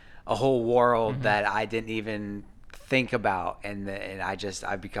world that I didn't even think about, and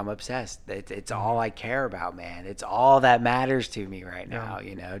I've become obsessed. It's all I care about, man. It's all that matters to me right now.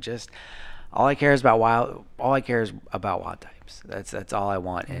 Just all I care is about wild types. That's all I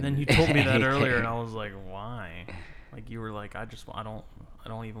want. And then you told me that earlier, and I was like, why? Like, you were like, I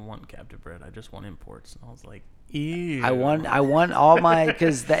don't even want captive bred. I just want imports. And I was like, ew. I want all my,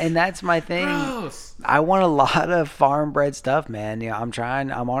 and that's my thing. Gross. I want a lot of farm bred stuff, man.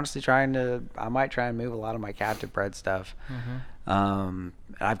 I'm honestly trying to, I might try and move a lot of my captive bred stuff.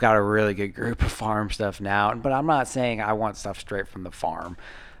 I've got a really good group of farm stuff now, but I'm not saying I want stuff straight from the farm.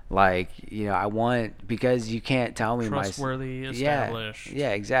 Like, I want, because you can't tell me trustworthy, established.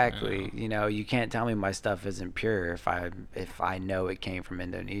 Yeah, exactly. You can't tell me my stuff isn't pure if I know it came from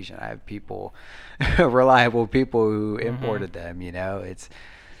Indonesia. I have people, reliable people who imported them.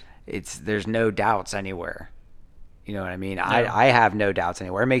 It's there's no doubts anywhere. You know what I mean? Yeah. I have no doubts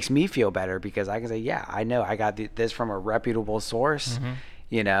anywhere. It makes me feel better because I can say, yeah, I know I got this from a reputable source.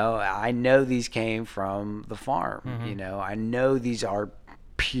 I know these came from the farm. I know these are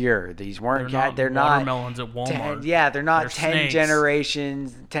pure. These weren't they're not watermelons at Walmart. They're not they're 10 snakes.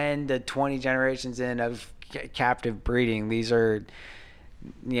 generations, 10 to 20 generations in of captive breeding. These are,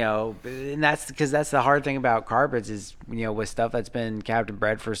 and that's because that's the hard thing about carpets is, with stuff that's been captive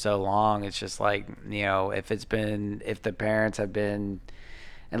bred for so long, it's just like, if the parents have been,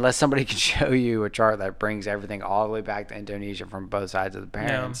 unless somebody can show you a chart that brings everything all the way back to Indonesia from both sides of the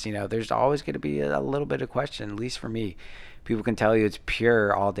parents, there's always going to be a little bit of question, at least for me. People can tell you it's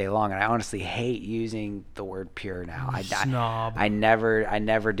pure all day long, and I honestly hate using the word pure now. Snob. I never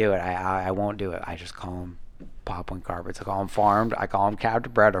do it. I won't do it. I just call them Papuan carpets. I call them farmed. I call them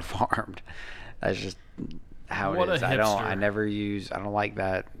captive bred or farmed. That's just how it is. I don't like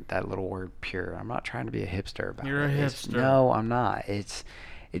that little word pure. I'm not trying to be a hipster about it. You're a hipster. No, I'm not. It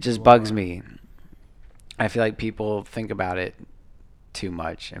just bugs me. I feel like people think about it too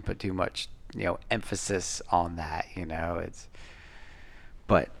much and put too much, emphasis on that,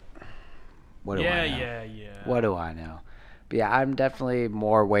 but what do I know? Yeah. What do I know? But yeah, I'm definitely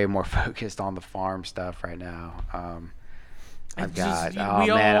way more focused on the farm stuff right now.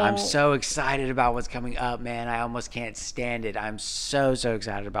 I'm so excited about what's coming up, man. I almost can't stand it. I'm so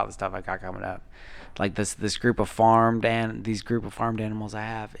excited about the stuff I got coming up. Like this group of farmed animals I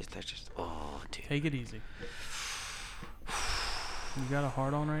have, they're just, dude. Take it easy. You got a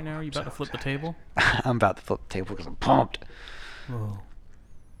hard on right now? Are you about to flip the table? I'm about to flip the table because I'm pumped. Oh.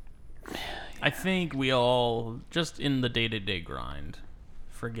 I think we all, just in the day-to-day grind,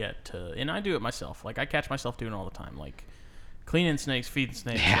 forget to, and I do it myself. Like, I catch myself doing it all the time. Like, cleaning snakes, feeding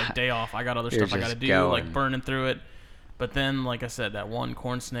snakes, like, day off. I got other stuff I got to do, like, burning through it. But then, like I said, that one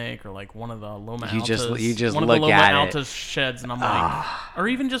corn snake or, like, one of the Loma Altas. One of the Loma Altas sheds, and I'm like, or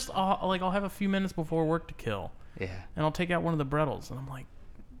even just, I'll have a few minutes before work to kill. Yeah. And I'll take out one of the Brettles, and I'm like,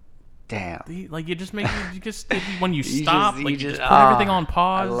 damn. Like, you just make when you stop, you just put everything on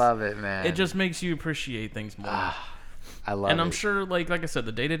pause. I love it, man. It just makes you appreciate things more. I love it. And I'm sure, like I said,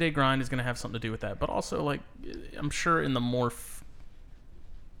 the day-to-day grind is going to have something to do with that. But also, like, I'm sure in the morph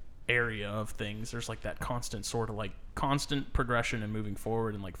area of things, there's, like, that constant sort of, like, constant progression and moving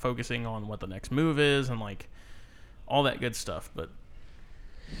forward and, like, focusing on what the next move is and, like, all that good stuff. But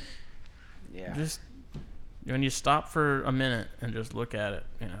yeah, just when you stop for a minute and just look at it,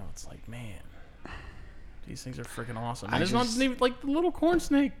 it's like, man, these things are freaking awesome. And it's not even like the little corn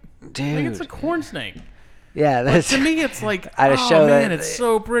snake. Dude. Like, it's a corn snake. Yeah, that's, to me, it's like, it's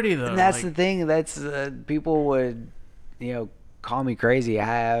so pretty, though. And that's the thing. That's people would, call me crazy. I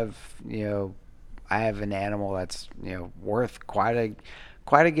have an animal that's, worth quite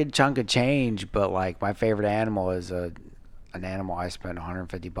a good chunk of change. But, like, my favorite animal is an animal I spent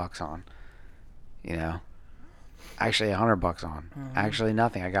 $150 on, Actually, $100 on. Actually,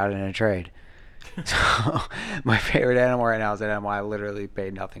 nothing. I got it in a trade. So my favorite animal right now is an animal I literally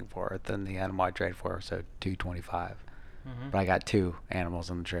paid nothing for than the animal I trade for. So $225. But I got two animals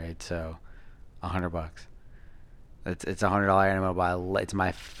in the trade, so $100. It's $100 animal, but it's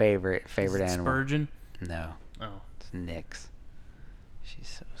my favorite animal. Spurgeon? No. Oh, it's Nyx. She's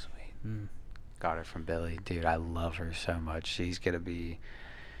so sweet. Got her from Billy, dude. I love her so much. She's got a big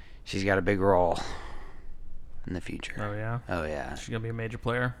role in the future. Oh yeah. Oh yeah. She's gonna be a major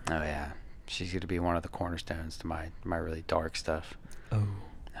player. Oh yeah. She's gonna be one of the cornerstones to my really dark stuff. Oh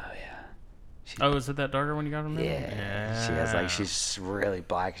yeah. Is it that darker one you got from there? Yeah. She's really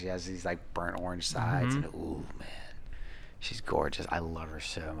black. She has these, like, burnt orange sides, and ooh, man, she's gorgeous. I love her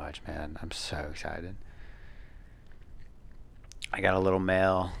so much, man. I'm so excited. I got a little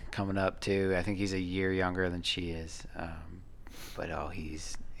male coming up too. I think he's a year younger than she is, but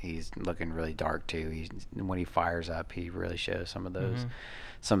he's looking really dark too. When he fires up, he really shows some of those,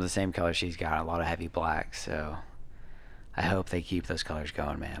 some of the same colors she's got. A lot of heavy black. So I hope they keep those colors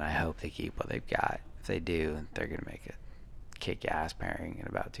going, man. I hope they keep what they've got. If they do, they're gonna make a kick-ass pairing in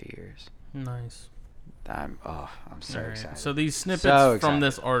about 2 years. Nice. I'm so excited. So these snippets from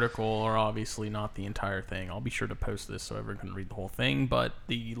this article are obviously not the entire thing. I'll be sure to post this so everyone can read the whole thing. But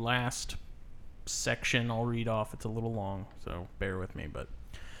the last section I'll read off. It's a little long, so bear with me.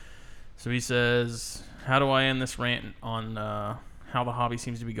 So he says, how do I end this rant on how the hobby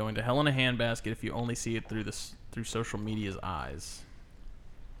seems to be going to hell in a handbasket if you only see it through social media's eyes?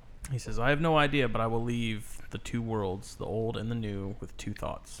 He says, I have no idea, but I will leave the two worlds, the old and the new, with two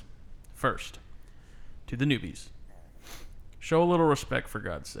thoughts. First, to the newbies, show a little respect for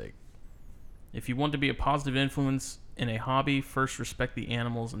God's sake. If you want to be a positive influence in a hobby, first respect the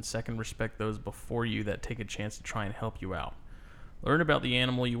animals, and second respect those before you that take a chance to try and help you out. Learn about the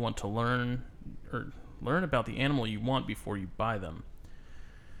animal you want to learn about the animal you want before you buy them.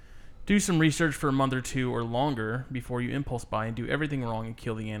 Do some research for a month or two or longer before you impulse buy and do everything wrong and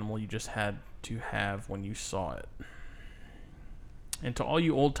kill the animal you just had to have when you saw it. And to all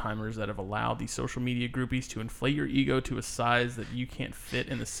you old-timers that have allowed these social media groupies to inflate your ego to a size that you can't fit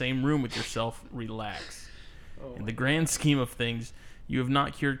in the same room with yourself, relax. In the grand scheme of things, you have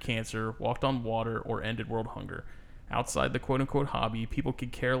not cured cancer, walked on water, or ended world hunger. Outside the quote-unquote hobby, people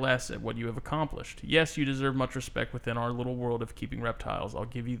could care less at what you have accomplished. Yes, you deserve much respect within our little world of keeping reptiles. I'll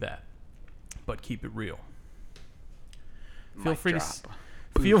give you that. But keep it real. Feel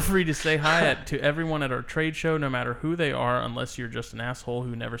free to say hi to everyone at our trade show, no matter who they are, unless you're just an asshole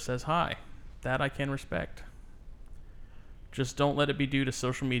who never says hi. That I can respect. Just don't let it be due to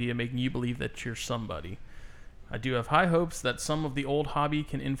social media making you believe that you're somebody. I do have high hopes that some of the old hobby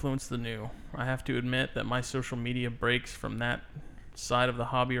can influence the new. I have to admit that my social media breaks from that side of the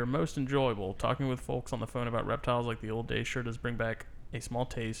hobby are most enjoyable. Talking with folks on the phone about reptiles like the old days sure does bring back a small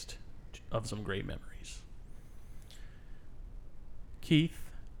taste of some great memories. Keith,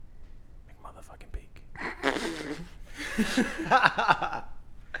 motherfucking peak.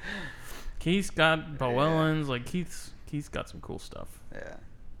 Keith's got Boellens. Like Keith's got some cool stuff. Yeah.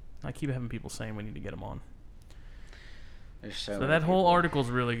 I keep having people saying we need to get him on. There's so that whole article's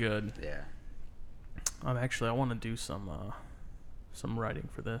really good. Yeah. I want to do some writing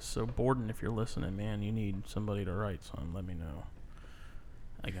for this. So Borden, if you're listening, man, you need somebody to write some. Let me know.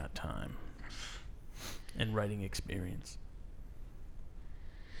 I got time and writing experience.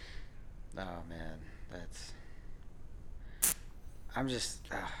 Oh man, I'm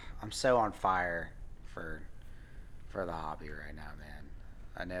so on fire for the hobby right now, man.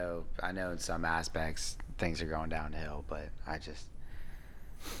 I know in some aspects things are going downhill, but I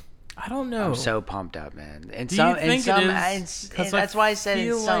don't know. I'm so pumped up, man. And that's why I said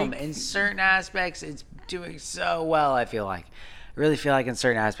in certain aspects it's doing so well. I really feel like in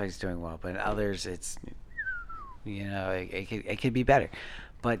certain aspects it's doing well, but in others it's it could be better.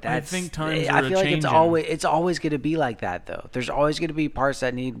 But I think times I feel like it's always going to be like that, though. There's always going to be parts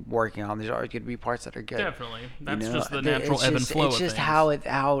that need working on. There's always going to be parts that are good. Definitely, that's just the natural ebb and flow. It's just how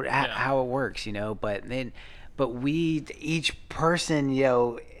it works, But each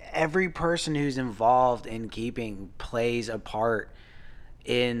person, every person who's involved in keeping plays a part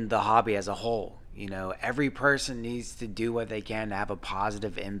in the hobby as a whole. Every person needs to do what they can to have a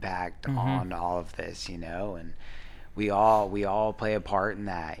positive impact on all of this, and we all play a part in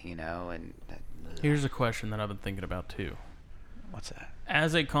that, and here's a question that I've been thinking about too. What's that?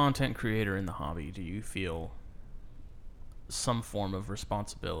 As a content creator in the hobby, do you feel some form of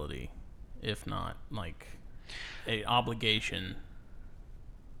responsibility, if not like a obligation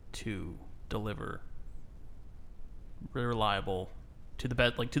to deliver reliable to the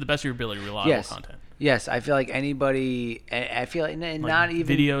best of your ability, reliable content? Yes, I feel like anybody. I feel like not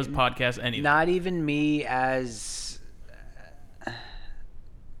even videos, podcasts, anything. Not even me as.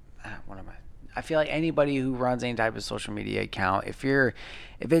 What am I? I feel like anybody who runs any type of social media account, if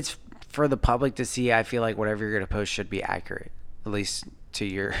it's for the public to see, I feel like whatever you're going to post should be accurate, at least to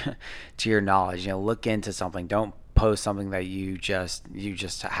your knowledge. Look into something. Don't post something that you just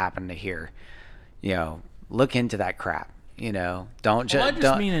happen to hear. Look into that crap. Don't just. I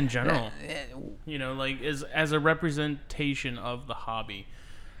just mean in general. Like as a representation of the hobby,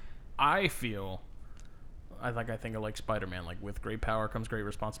 I feel. I think of like Spider-Man. Like with great power comes great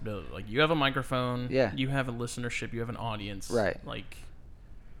responsibility. Like you have a microphone. Yeah. You have a listenership. You have an audience. Right. Like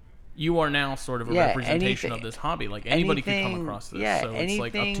you are now sort of a representation of this hobby. Like anybody could come across this. Yeah. So it's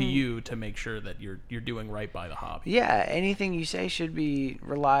like up to you to make sure that you're doing right by the hobby. Yeah. Anything you say should be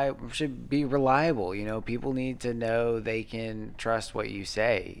reliable. People need to know they can trust what you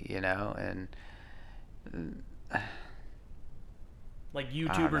say. And like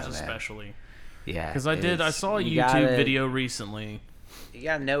YouTubers especially. Yeah, because I saw a YouTube video recently. You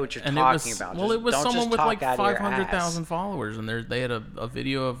gotta know what you're talking about. Well, it was someone with like 500,000 followers, and they had a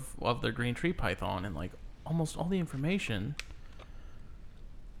video of their green tree python, and like almost all the information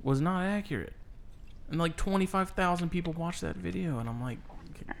was not accurate, and like 25,000 people watched that video, and I'm like,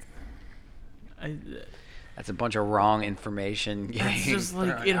 that's a bunch of wrong information. It's just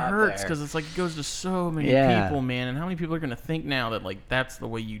like it hurts because it's like it goes to so many people, man, and how many people are gonna think now that like that's the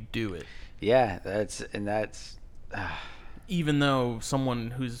way you do it? Yeah, that's even though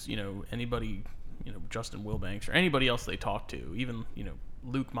someone who's anybody Justin Wilbanks or anybody else they talk to, even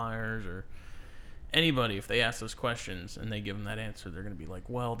Luke Myers or anybody, if they ask those questions and they give them that answer, they're going to be like,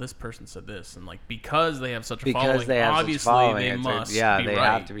 well, this person said this, and like because they have such a following, obviously they must be right.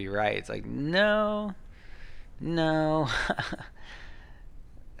 Have to be right. It's like no,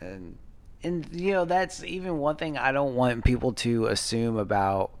 and And, that's even one thing I don't want people to assume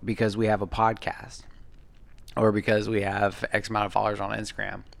about because we have a podcast or because we have X amount of followers on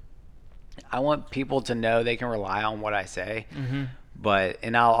Instagram. I want people to know they can rely on what I say. Mm-hmm. But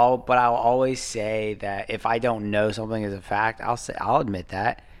I'll always say that if I don't know something is a fact, I'll admit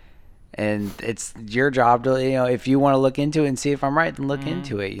that. And it's your job to, if you want to look into it and see if I'm right, then look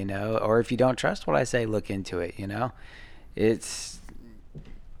into it, or if you don't trust what I say, look into it,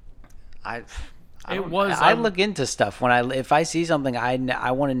 I look into stuff if I see something,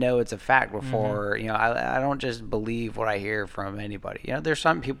 I want to know it's a fact before, I don't just believe what I hear from anybody. There's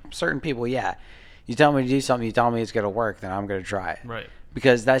certain people, yeah. You tell me to do something, you tell me it's going to work, then I'm going to try it. Right.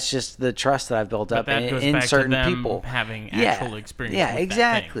 Because that's just the trust that I've built up in certain people. Having actual experience. Yeah, with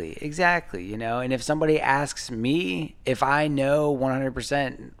exactly. That thing. Exactly. And if somebody asks me if I know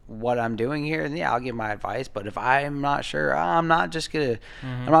 100% what I'm doing here, then I'll give my advice. But if I'm not sure, I'm not just gonna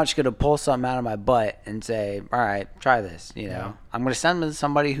pull something out of my butt and say, all right, try this. I'm gonna send them to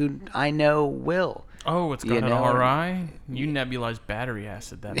somebody who I know will. Oh, it's got an RI? You nebulize battery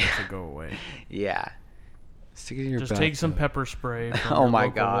acid. That makes it go away. Yeah. Stick it in your Just take some pepper spray from oh your my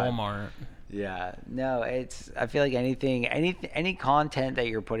local God. Walmart. Yeah. No, I feel like any content that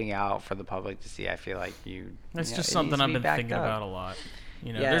you're putting out for the public to see, I feel like That's just something I've been thinking about a lot.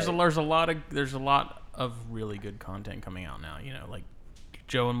 There's a lot of really good content coming out now. Like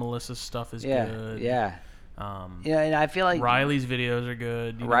Joe and Melissa's stuff is good. Yeah. And I feel like Riley's videos are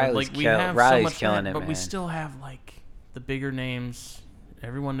good. Riley's killing it, but man. we still have like the bigger names.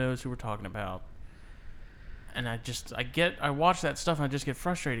 Everyone knows who we're talking about. And I watch that stuff and I just get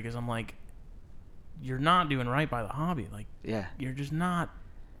frustrated because I'm like, you're not doing right by the hobby. Like, you're just not.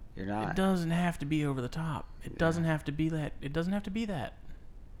 You're not. It doesn't have to be over the top. It doesn't have to be that. It doesn't have to be that.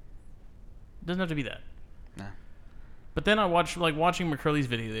 It doesn't have to be that. No. But then I watching McCurley's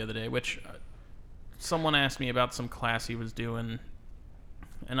video the other day, which someone asked me about some class he was doing,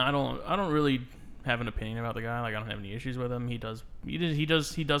 and I don't really have an opinion about the guy. Like, I don't have any issues with him. He does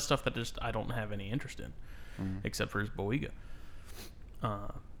stuff that just I don't have any interest in. Except for his Boiga.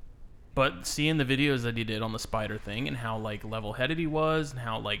 But seeing the videos that he did on the spider thing and how like level-headed he was and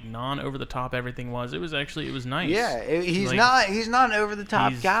how like non-over-the-top everything was, it was nice. Yeah, he's not an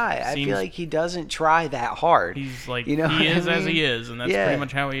over-the-top guy. I feel like he doesn't try that hard. He's like he is as he is, and that's pretty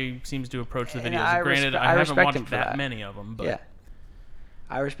much how he seems to approach the videos. Granted, I haven't watched that many of them, but yeah,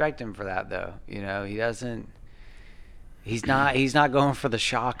 I respect him for that though. He doesn't. He's not going for the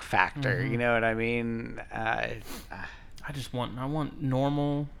shock factor. You know what I mean? I want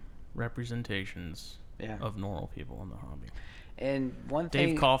normal representations of normal people in the hobby. And one thing,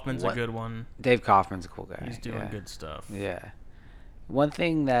 Dave Kaufman's a good one. Dave Kaufman's a cool guy. He's doing good stuff. Yeah. One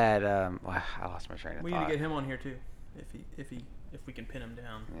thing that I lost my train of thought. We need to get him on here too, if we can pin him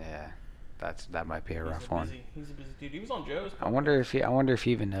down. Yeah, that might be a rough one. He's a busy dude. He was on Joe's. I wonder if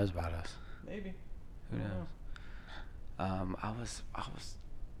he even knows about us. Maybe. Who knows? I was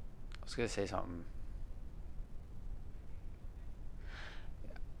gonna say something.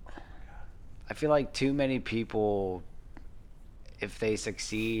 I feel like too many people, if they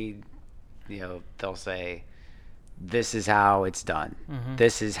succeed, they'll say, "This is how it's done.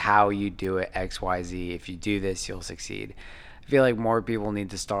 This is how you do it. X, Y, Z. If you do this, you'll succeed." I feel like more people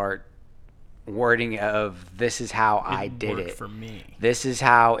need to start wording of this is how I did it for me. This is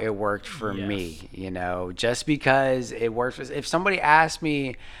how it worked for me. Just because it works. If somebody asked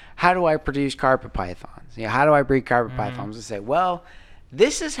me, how do I produce carpet pythons? How do I breed carpet pythons? I say, well,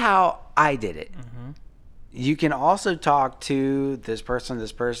 this is how I did it. You can also talk to this person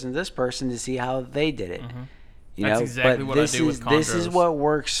to see how they did it. That's exactly what I do with chondros. This is what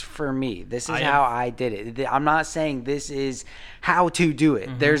works for me. This is how I did it. I'm not saying this is how to do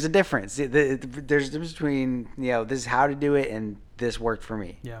it. There's a difference. There's a difference between this is how to do it and this worked for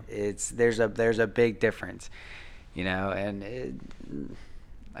me. Yeah. There's a big difference. And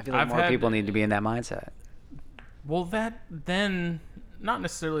I feel like more people need to be in that mindset. Well, that then not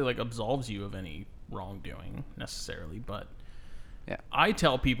necessarily like absolves you of any wrongdoing necessarily, but I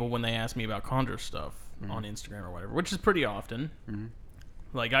tell people when they ask me about chondro stuff on Instagram or whatever, which is pretty often.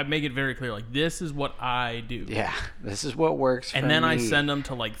 Like, I make it very clear, like, this is what I do. Yeah, this is what works for me. And then I send them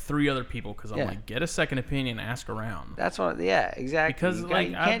to, like, 3 other people because I'm like, get a second opinion, ask around. That's what, exactly. Because, you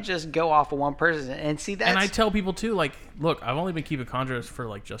can't just go off of one person and see that. And I tell people, too, like, look, I've only been keeping chondros for,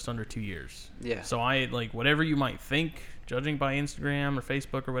 like, just under 2 years. Yeah. So I, like, whatever you might think, judging by Instagram or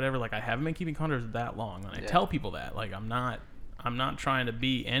Facebook or whatever, like, I haven't been keeping chondros that long. And I tell people that. Like, I'm not trying to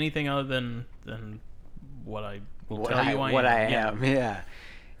be anything other than what I will tell you I am. What I am, yeah.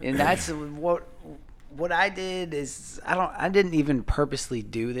 And that's what I did is I didn't even purposely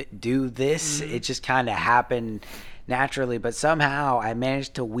do this. It just kind of happened naturally, but somehow I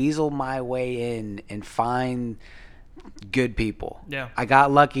managed to weasel my way in and find good people. Yeah. I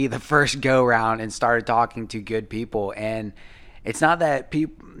got lucky the first go round and started talking to good people, and it's not that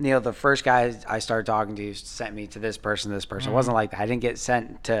people, the first guy I started talking to sent me to this person. It wasn't like that. I didn't get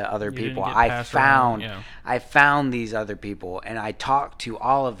sent to other people. I found these other people, and I talked to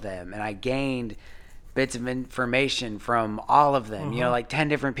all of them, and I gained bits of information from all of them. 10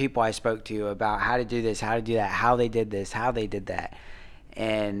 different people I spoke to about how to do this, how to do that, how they did this, how they did that.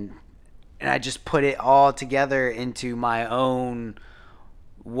 And I just put it all together into my own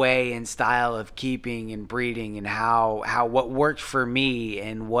way and style of keeping and breeding, and how what worked for me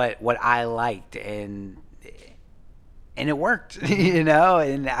and what I liked, and it worked.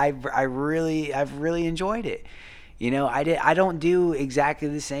 And I've really enjoyed it. I don't do exactly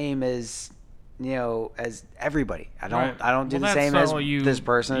the same as as everybody. I don't do the same as this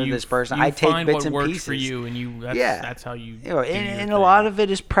person or this person. I take bits and pieces for you, and that's how you. And a lot of it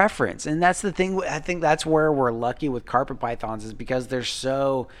is preference, and that's the thing. I think that's where we're lucky with carpet pythons, is because there's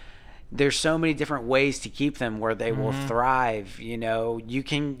so many different ways to keep them where they will thrive. You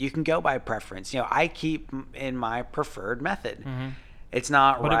can go by preference. I keep in my preferred method. It's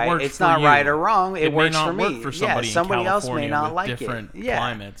not right. It's not right or wrong. It works for me. For somebody else may not like different it.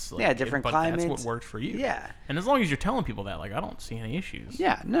 Climates. Different climates. That's what works for you. Yeah. And as long as you're telling people that, I don't see any issues.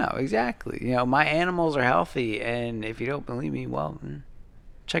 Yeah. No. Exactly. My animals are healthy, and if you don't believe me, well,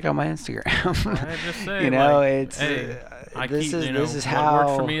 check out my Instagram. I just say, it's this is how what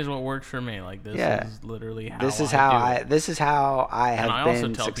works for me is what works for me. This is literally how this is how I have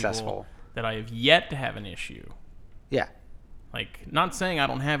been successful. That I have yet to have an issue. Yeah. Not saying I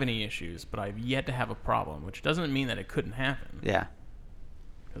don't have any issues, but I've yet to have a problem, which doesn't mean that it couldn't happen. Yeah.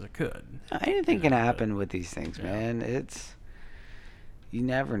 Because it could. Anything can happen with these things, man. You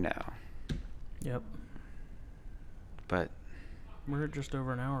never know. Yep. But we're just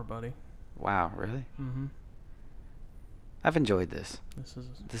over an hour, buddy. Wow, really? Mm-hmm. I've enjoyed this.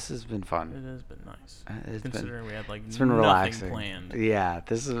 This has been fun. It has been nice. Considering we had it's been relaxing. Planned. Yeah,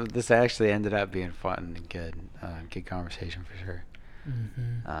 this actually ended up being fun and good. Good conversation for sure.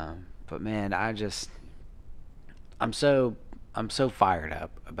 Mm-hmm. But man, I'm so fired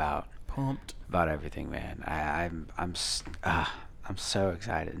up about everything, man. I'm so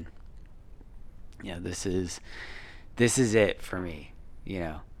excited. This is it for me.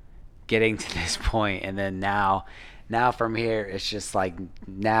 Getting to this point, and then now from here, it's just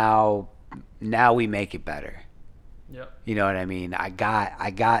now we make it better. Yep. You know what I mean? I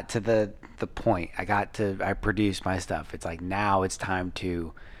got to the point. I produced my stuff. It's now it's time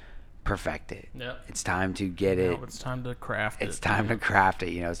to perfect it. Yep. It's time to get it. It's time to craft it. It's time to craft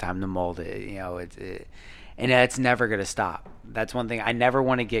it. It's time to mold it. And it's never gonna stop. That's one thing. I never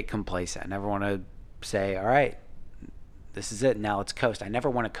want to get complacent. I never want to say, all right, this is it. Now let's coast. I never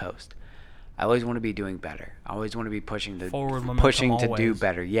want to coast. I always want to be doing better. I always want to be pushing to do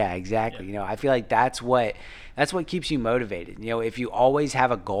better. Yeah, exactly. Yeah. I feel like that's what keeps you motivated. If you always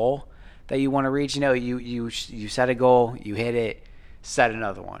have a goal that you want to reach, you set a goal, you hit it, set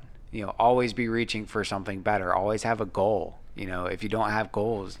another one. Always be reaching for something better. Always have a goal. If you don't have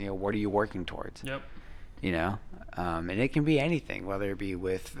goals, what are you working towards? Yep. And it can be anything, whether it be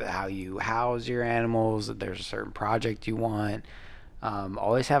with how you house your animals, if there's a certain project you want.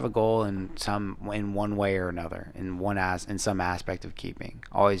 Always have a goal in one way or another, in some aspect of keeping.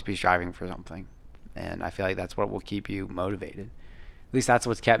 Always be striving for something, and I feel like that's what will keep you motivated. At least that's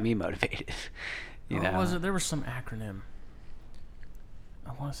what's kept me motivated. What was it? There was some acronym.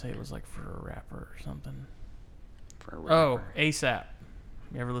 I want to say it was for a rapper or something. For a rapper. Oh, ASAP.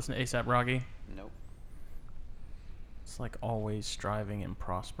 You ever listen to ASAP Rocky? Nope. It's always striving and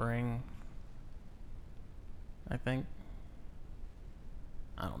prospering, I think.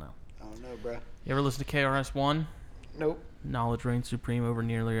 I don't know. I don't know, bro. You ever listen to KRS-One? Nope. Knowledge reigns supreme over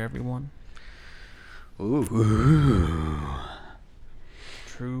nearly everyone. Ooh.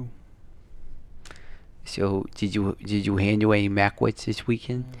 True. So, did you handle any Maclets this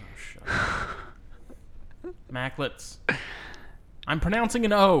weekend? Oh, shut up. Maclets. I'm pronouncing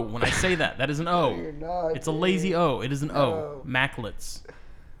an O when I say that. That is an O. No, you're not. It's a lazy O. It is an O. Maclets.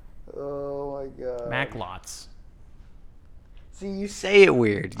 Oh my god. Maclots. See, you say it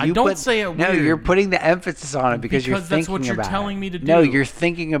weird. I don't say it weird. No, you're putting the emphasis on it because you're thinking about it. Because that's what you're telling me to do. No, you're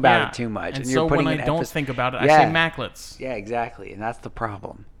thinking about it too much. And you're so putting when I don't think about it, I say Maclets. Yeah, exactly. And that's the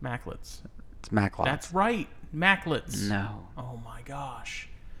problem. Maclets. It's Maclots. That's right. Maclets. No. Oh my gosh.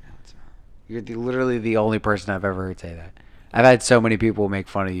 No, it's not. You're literally the only person I've ever heard say that. I've had so many people make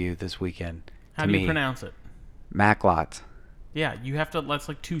fun of you this weekend How do you pronounce it? Macklots. Yeah, you have to. That's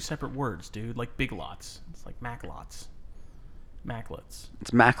like 2 separate words, dude. Like big lots. It's like Macklots. Macklets. It's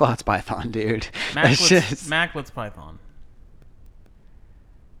Macklots Python, dude. Macklets Python.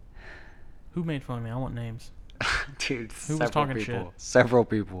 Who made fun of me? I want names. Dude, who was talking shit? Several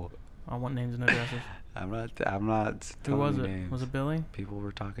people. I want names and addresses. I'm not. Who was it? Names. Was it Billy? People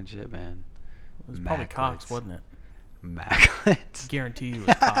were talking shit, man. It was probably Cox, wasn't it? Macklets. Guarantee you it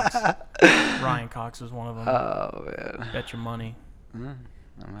was Cox. Ryan Cox was one of them. Oh, man. Bet your money. I'm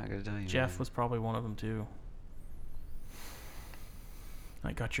not going to tell you. Jeff was probably one of them, too.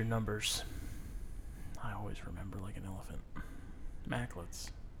 I got your numbers. I always remember like an elephant.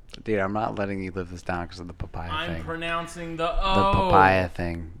 Macklets. Dude, I'm not letting you live this down because of the papaya thing. I'm pronouncing the O. The papaya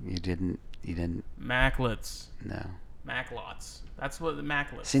thing. You didn't. Macklets. No. Macklots. That's what the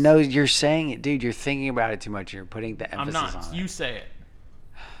Macklets. See, no, you're saying it, dude. You're thinking about it too much. You're putting the emphasis on it. I'm not. You say it.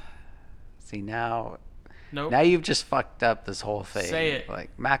 See, now. Nope. Now you've just fucked up this whole thing. Say it.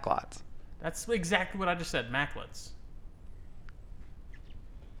 Like, Macklots. That's exactly what I just said. Macklets.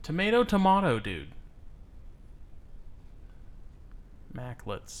 Tomato, dude.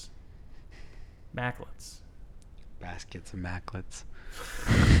 Macklets. Baskets of Macklets.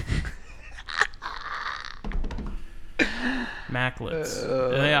 Macklets.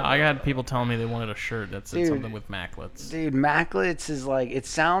 Yeah, I had people telling me they wanted a shirt that said something with Macklets. Dude, Macklets is like it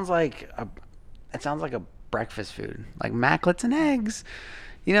sounds like a breakfast food, like Macklets and eggs.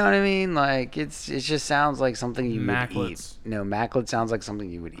 You know what I mean? Like it just sounds like something you would eat. No, Macklets sounds like something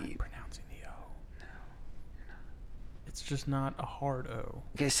you would eat. I'm pronouncing the O. No. It's just not a hard O.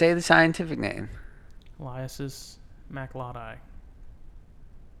 Okay, say the scientific name. Lysis macloti.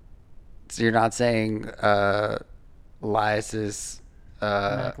 So you're not saying Lysis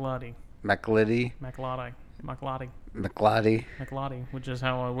Macloti. Macliti? Macloti, which is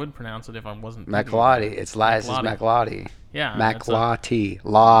how I would pronounce it if I wasn't. Macloti. It's Lysis Macloti. Yeah. Macloti.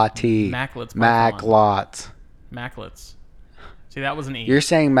 Lati. Macklets. See, that was an E. You're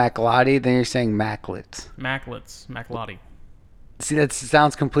saying Macloti, then you're saying Macklets. Macloti. See, that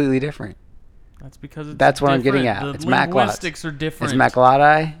sounds completely different. That's because it's That's what different. I'm getting at. The It's Macklots. linguistics are different. It's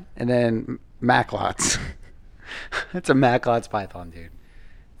Macloti and then Macklots. It's a Macklots Python, dude.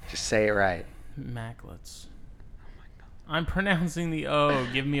 Just say it right. Macklets. Oh my God. I'm pronouncing the O.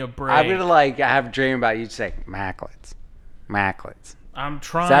 Give me a break. I'm gonna have a dream about you say Macklets. I'm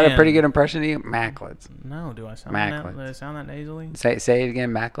trying. Is that a pretty good impression of you? Macklets. No, do I sound Macklets. that? Do I sound that nasally? Say it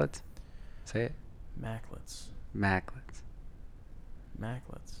again, Macklets. Say it. Macklets.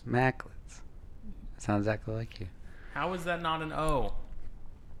 Sounds exactly like you. How is that not an O?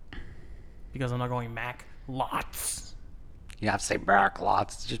 Because I'm not going Macklots. You have to say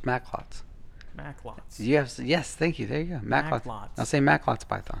Macklots. It's just Macklots. Yes, thank you. There you go. Macklots. I'll say Macklots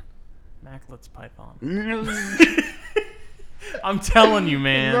Python. Macklets Python. I'm telling you,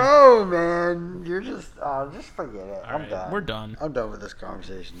 man. No, man. You're just forget it. I'm done. We're done. I'm done with this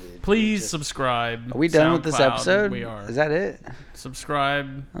conversation, dude. Please subscribe. Are we done with this episode? We are. Is that it?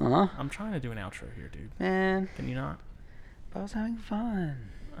 Subscribe. Uh-huh. I'm trying to do an outro here, dude. Man. Can you not? I was having fun.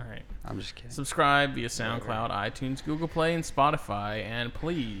 All right. I'm just kidding. Subscribe via SoundCloud, iTunes, Google Play, and Spotify. And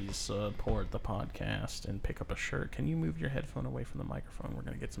please support the podcast and pick up a shirt. Can you move your headphone away from the microphone? We're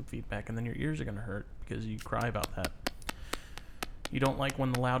going to get some feedback, and then your ears are going to hurt because you cry about that. You don't like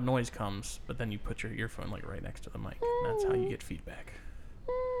when the loud noise comes, but then you put your earphone right next to the mic. That's how you get feedback.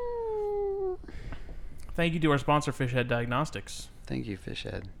 Thank you to our sponsor, Fishhead Diagnostics. Thank you,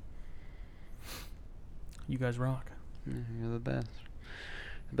 Fishhead. You guys rock. You're the best.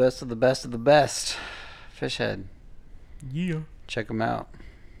 The best of the best of the best. Fishhead. Yeah. Check them out.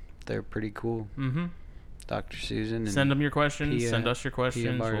 They're pretty cool. Mm-hmm. Dr. Susan. And send them your questions. Send us your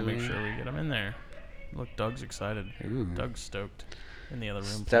questions. We'll make Bartolini. sure we get them in there. Look, Doug's excited. Ooh. Doug's stoked. In the other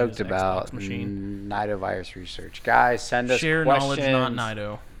room. Stoked about Nidovirus research. Guys, send us Share questions. knowledge, not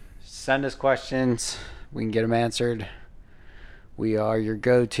Nido. Send us questions. We can get them answered. We are your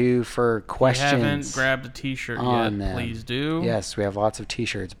go-to for questions. If you haven't grabbed a t-shirt yet, please do. Yes, we have lots of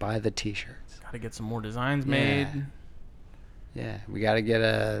t-shirts. Buy the t-shirts. Got to get some more designs made. Yeah, we got to get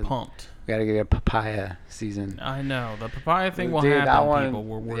a... Pumped. We got to get a papaya season. I know. The papaya thing will happen, that one, people.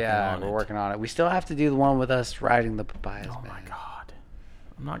 We're working on it. Yeah, we're working on it. We still have to do the one with us riding the papayas, Oh, my God.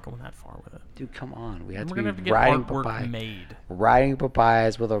 I'm not going that far with it. Dude, come on. We have We're to going to be have to get riding artwork papaya. made. Riding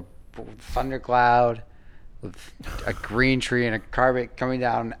papayas with a thundercloud, with a green tree and a carpet coming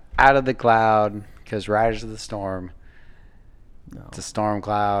down out of the cloud because Riders of the Storm. No. It's a storm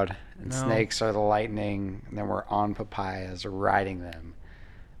cloud, and snakes are the lightning, and then we're on papayas riding them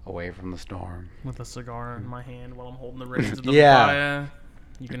away from the storm. With a cigar in my hand while I'm holding the reins of the Yeah. papaya.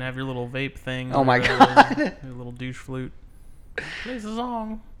 You can have your little vape thing. Oh my god. Your little douche flute. Plays a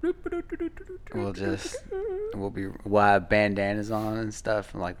song. We'll have bandanas on and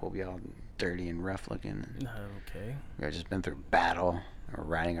stuff, and like we'll be all dirty and rough looking. Okay. We've just been through battle. We're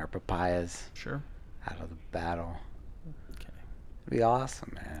riding our papayas. Sure. Out of the battle. Okay. It'd be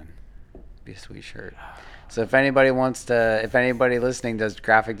awesome, man. Be a sweet shirt. So if anybody listening does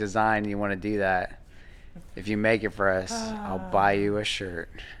graphic design, you want to do that, if you make it for us, I'll buy you a shirt.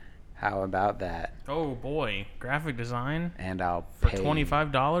 How about that? Oh boy, graphic design. And I'll pay for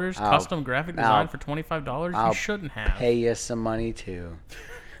 $25. Custom graphic design for $25. You shouldn't have. Pay you some money too.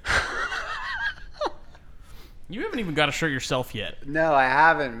 You haven't even got a shirt yourself yet. No, I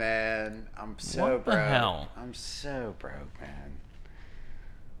haven't, man. I'm so broke. What the hell? I'm so broke, man.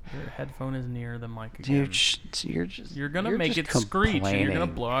 Your headphone is near the mic again. Dude, you're gonna make it screech, and you're gonna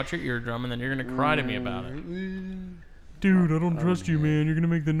blow out your eardrum, and then you're gonna cry to me about it. Dude, I don't trust you, man. You're gonna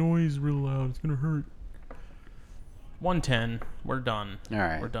make the noise real loud. It's gonna hurt. 110. We're done. All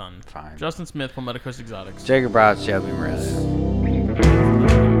right. We're done. Fine. Justin Smith, Palmetto Coast Exotics. Jacob Rouse, Joe B. Morales.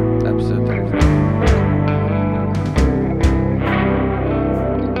 Episode 35.